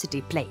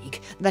scarcity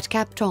plague that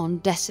kept on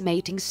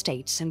decimating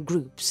states and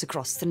groups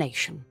across the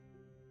nation.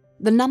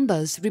 The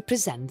numbers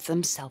represent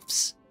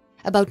themselves.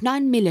 About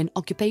 9 million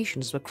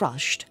occupations were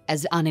crushed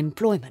as the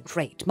unemployment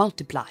rate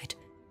multiplied.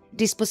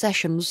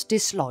 Dispossessions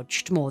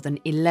dislodged more than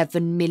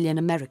 11 million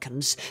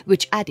Americans,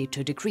 which added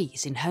to a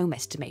decrease in home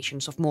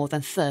estimations of more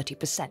than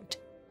 30%.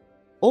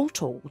 All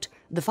told,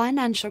 the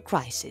financial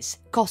crisis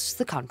cost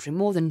the country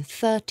more than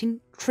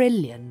 $13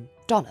 trillion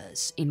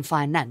in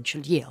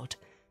financial yield,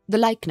 the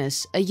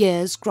likeness a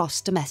year's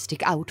gross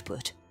domestic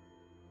output.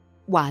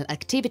 While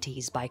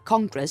activities by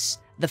Congress,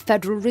 the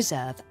Federal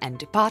Reserve and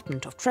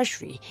Department of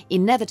Treasury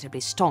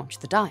inevitably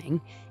staunched the dying,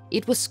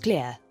 it was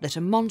clear that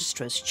a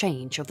monstrous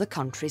change of the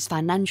country's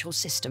financial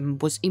system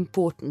was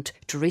important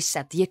to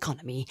reset the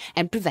economy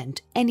and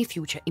prevent any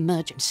future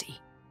emergency.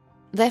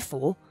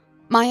 Therefore,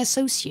 my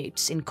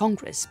associates in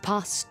Congress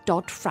passed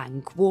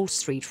Dodd-Frank Wall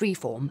Street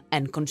Reform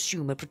and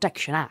Consumer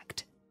Protection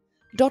Act.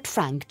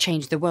 Dodd-Frank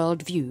changed the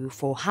world view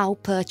for how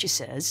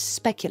purchasers,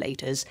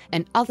 speculators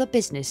and other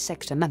business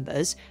sector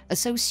members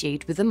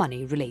associate with the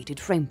money-related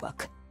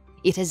framework.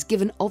 It has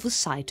given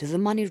oversight to the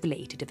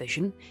money-related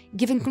division,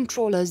 giving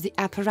controllers the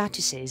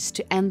apparatuses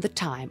to end the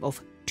time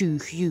of too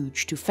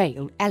huge to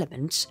fail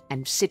elements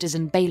and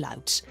citizen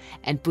bailouts,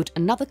 and put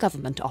another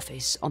government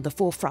office on the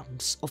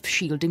forefronts of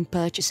shielding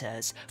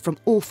purchasers from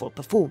awful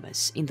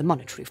performers in the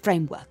monetary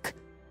framework.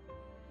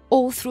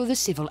 All through the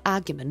civil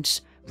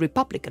arguments,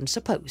 Republicans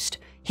opposed,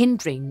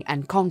 hindering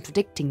and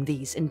contradicting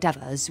these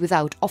endeavours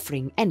without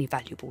offering any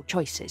valuable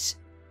choices.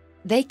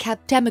 They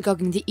kept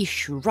demagoguing the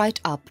issue right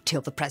up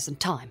till the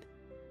present time.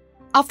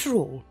 After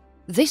all,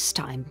 this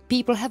time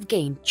people have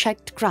gained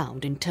checked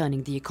ground in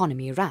turning the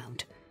economy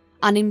around.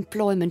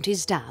 Unemployment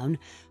is down,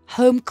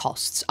 home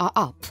costs are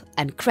up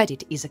and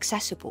credit is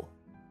accessible.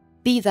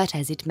 Be that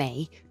as it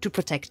may, to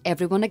protect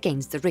everyone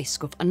against the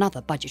risk of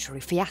another budgetary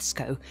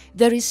fiasco,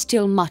 there is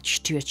still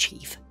much to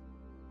achieve.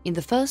 In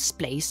the first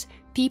place,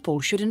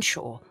 people should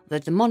ensure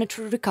that the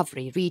monetary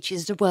recovery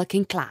reaches the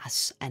working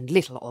class and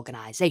little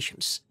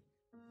organizations.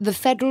 The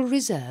Federal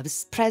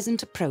Reserve's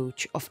present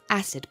approach of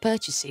asset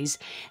purchases,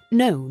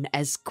 known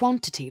as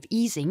quantitative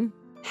easing,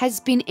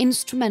 has been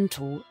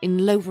instrumental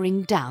in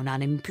lowering down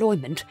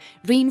unemployment,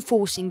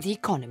 reinforcing the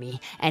economy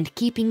and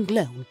keeping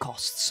loan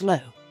costs low.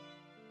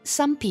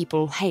 Some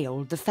people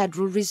hail the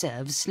Federal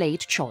Reserve's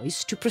late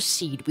choice to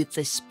proceed with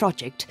this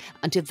project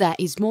until there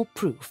is more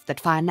proof that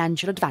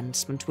financial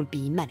advancement will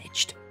be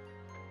managed.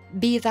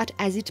 Be that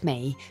as it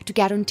may, to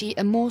guarantee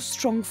a more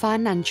strong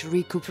financial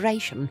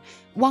recuperation,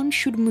 one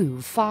should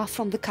move far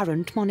from the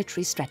current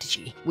monetary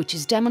strategy, which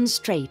is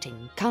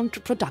demonstrating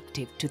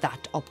counterproductive to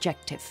that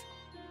objective.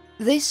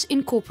 This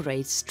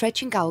incorporates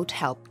stretching out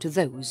help to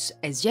those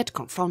as yet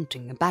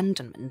confronting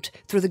abandonment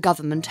through the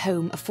government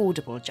home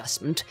affordable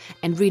adjustment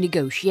and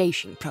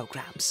renegotiation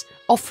programs,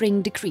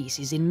 offering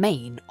decreases in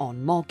Maine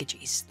on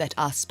mortgages that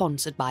are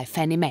sponsored by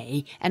Fannie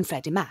Mae and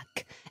Freddie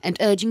Mac, and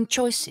urging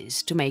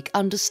choices to make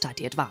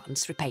understudy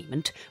advance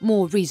repayment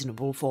more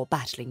reasonable for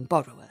battling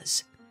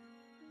borrowers.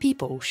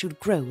 People should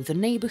grow the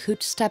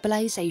Neighborhood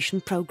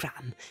Stabilization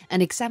Program,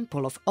 an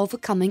example of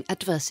overcoming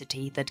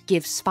adversity that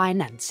gives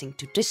financing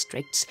to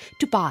districts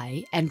to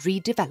buy and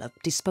redevelop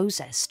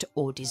dispossessed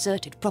or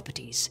deserted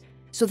properties,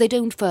 so they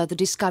don't further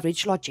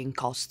discourage lodging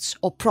costs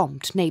or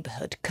prompt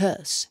neighborhood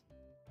curse.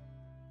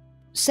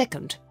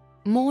 Second,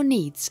 more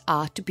needs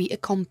are to be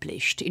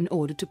accomplished in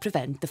order to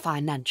prevent the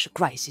financial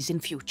crisis in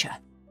future.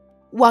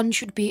 One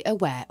should be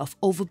aware of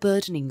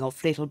overburdening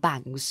of little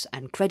banks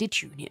and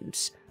credit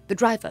unions, the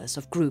drivers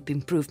of group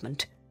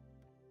improvement.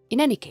 In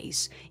any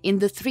case, in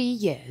the 3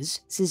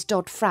 years since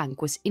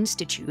Dodd-Frank was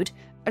instituted,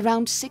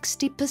 around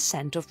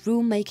 60% of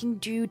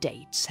rulemaking due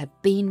dates have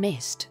been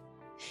missed.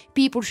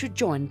 People should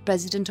join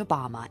President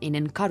Obama in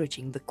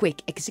encouraging the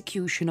quick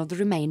execution of the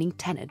remaining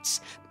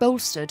tenets,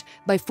 bolstered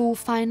by full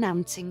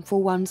financing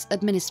for one's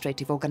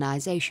administrative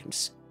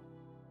organizations.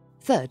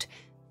 Third,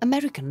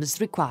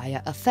 Americans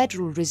require a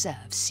Federal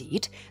Reserve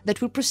seat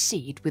that will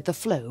proceed with the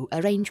flow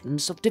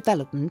arrangements of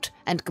development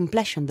and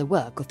completion the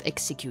work of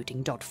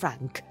executing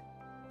Dodd-Frank.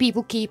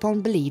 People keep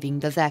on believing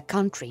that their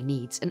country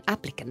needs an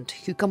applicant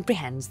who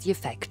comprehends the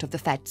effect of the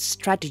Fed's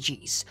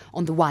strategies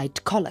on the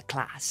white-collar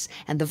class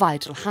and the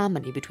vital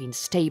harmony between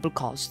stable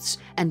costs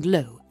and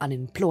low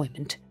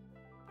unemployment.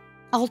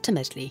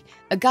 Ultimately,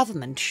 a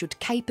government should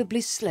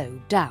capably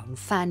slow down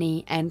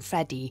Fannie and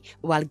Freddie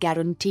while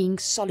guaranteeing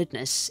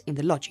solidness in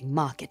the lodging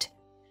market.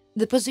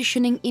 The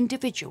positioning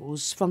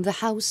individuals from the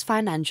House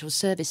Financial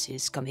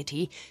Services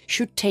Committee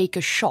should take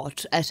a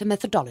shot at a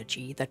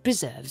methodology that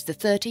preserves the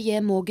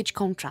 30-year mortgage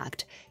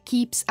contract,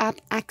 keeps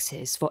up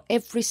access for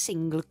every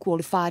single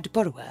qualified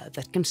borrower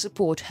that can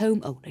support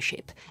home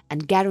ownership,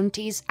 and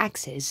guarantees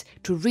access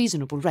to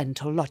reasonable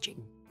rental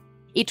lodging.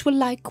 It will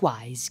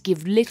likewise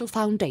give little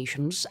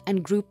foundations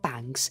and group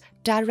banks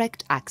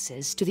direct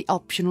access to the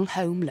optional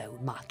home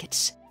loan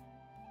markets.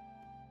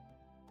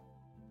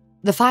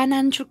 The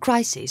financial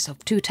crisis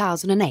of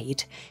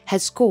 2008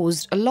 has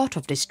caused a lot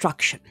of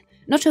destruction.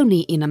 Not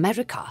only in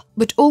America,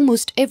 but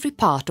almost every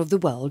part of the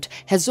world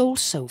has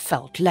also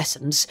felt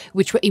lessons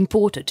which were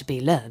important to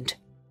be learned.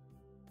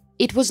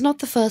 It was not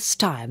the first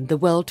time the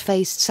world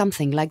faced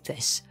something like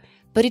this,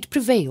 but it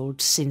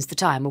prevailed since the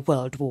time of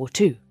World War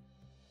II.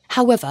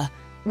 However,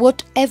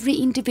 what every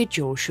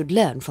individual should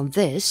learn from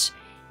this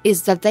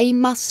is that they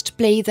must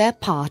play their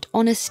part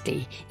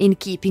honestly in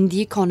keeping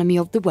the economy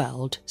of the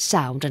world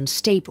sound and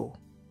stable.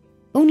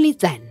 Only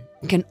then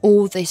can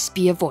all this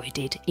be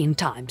avoided in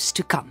times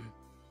to come.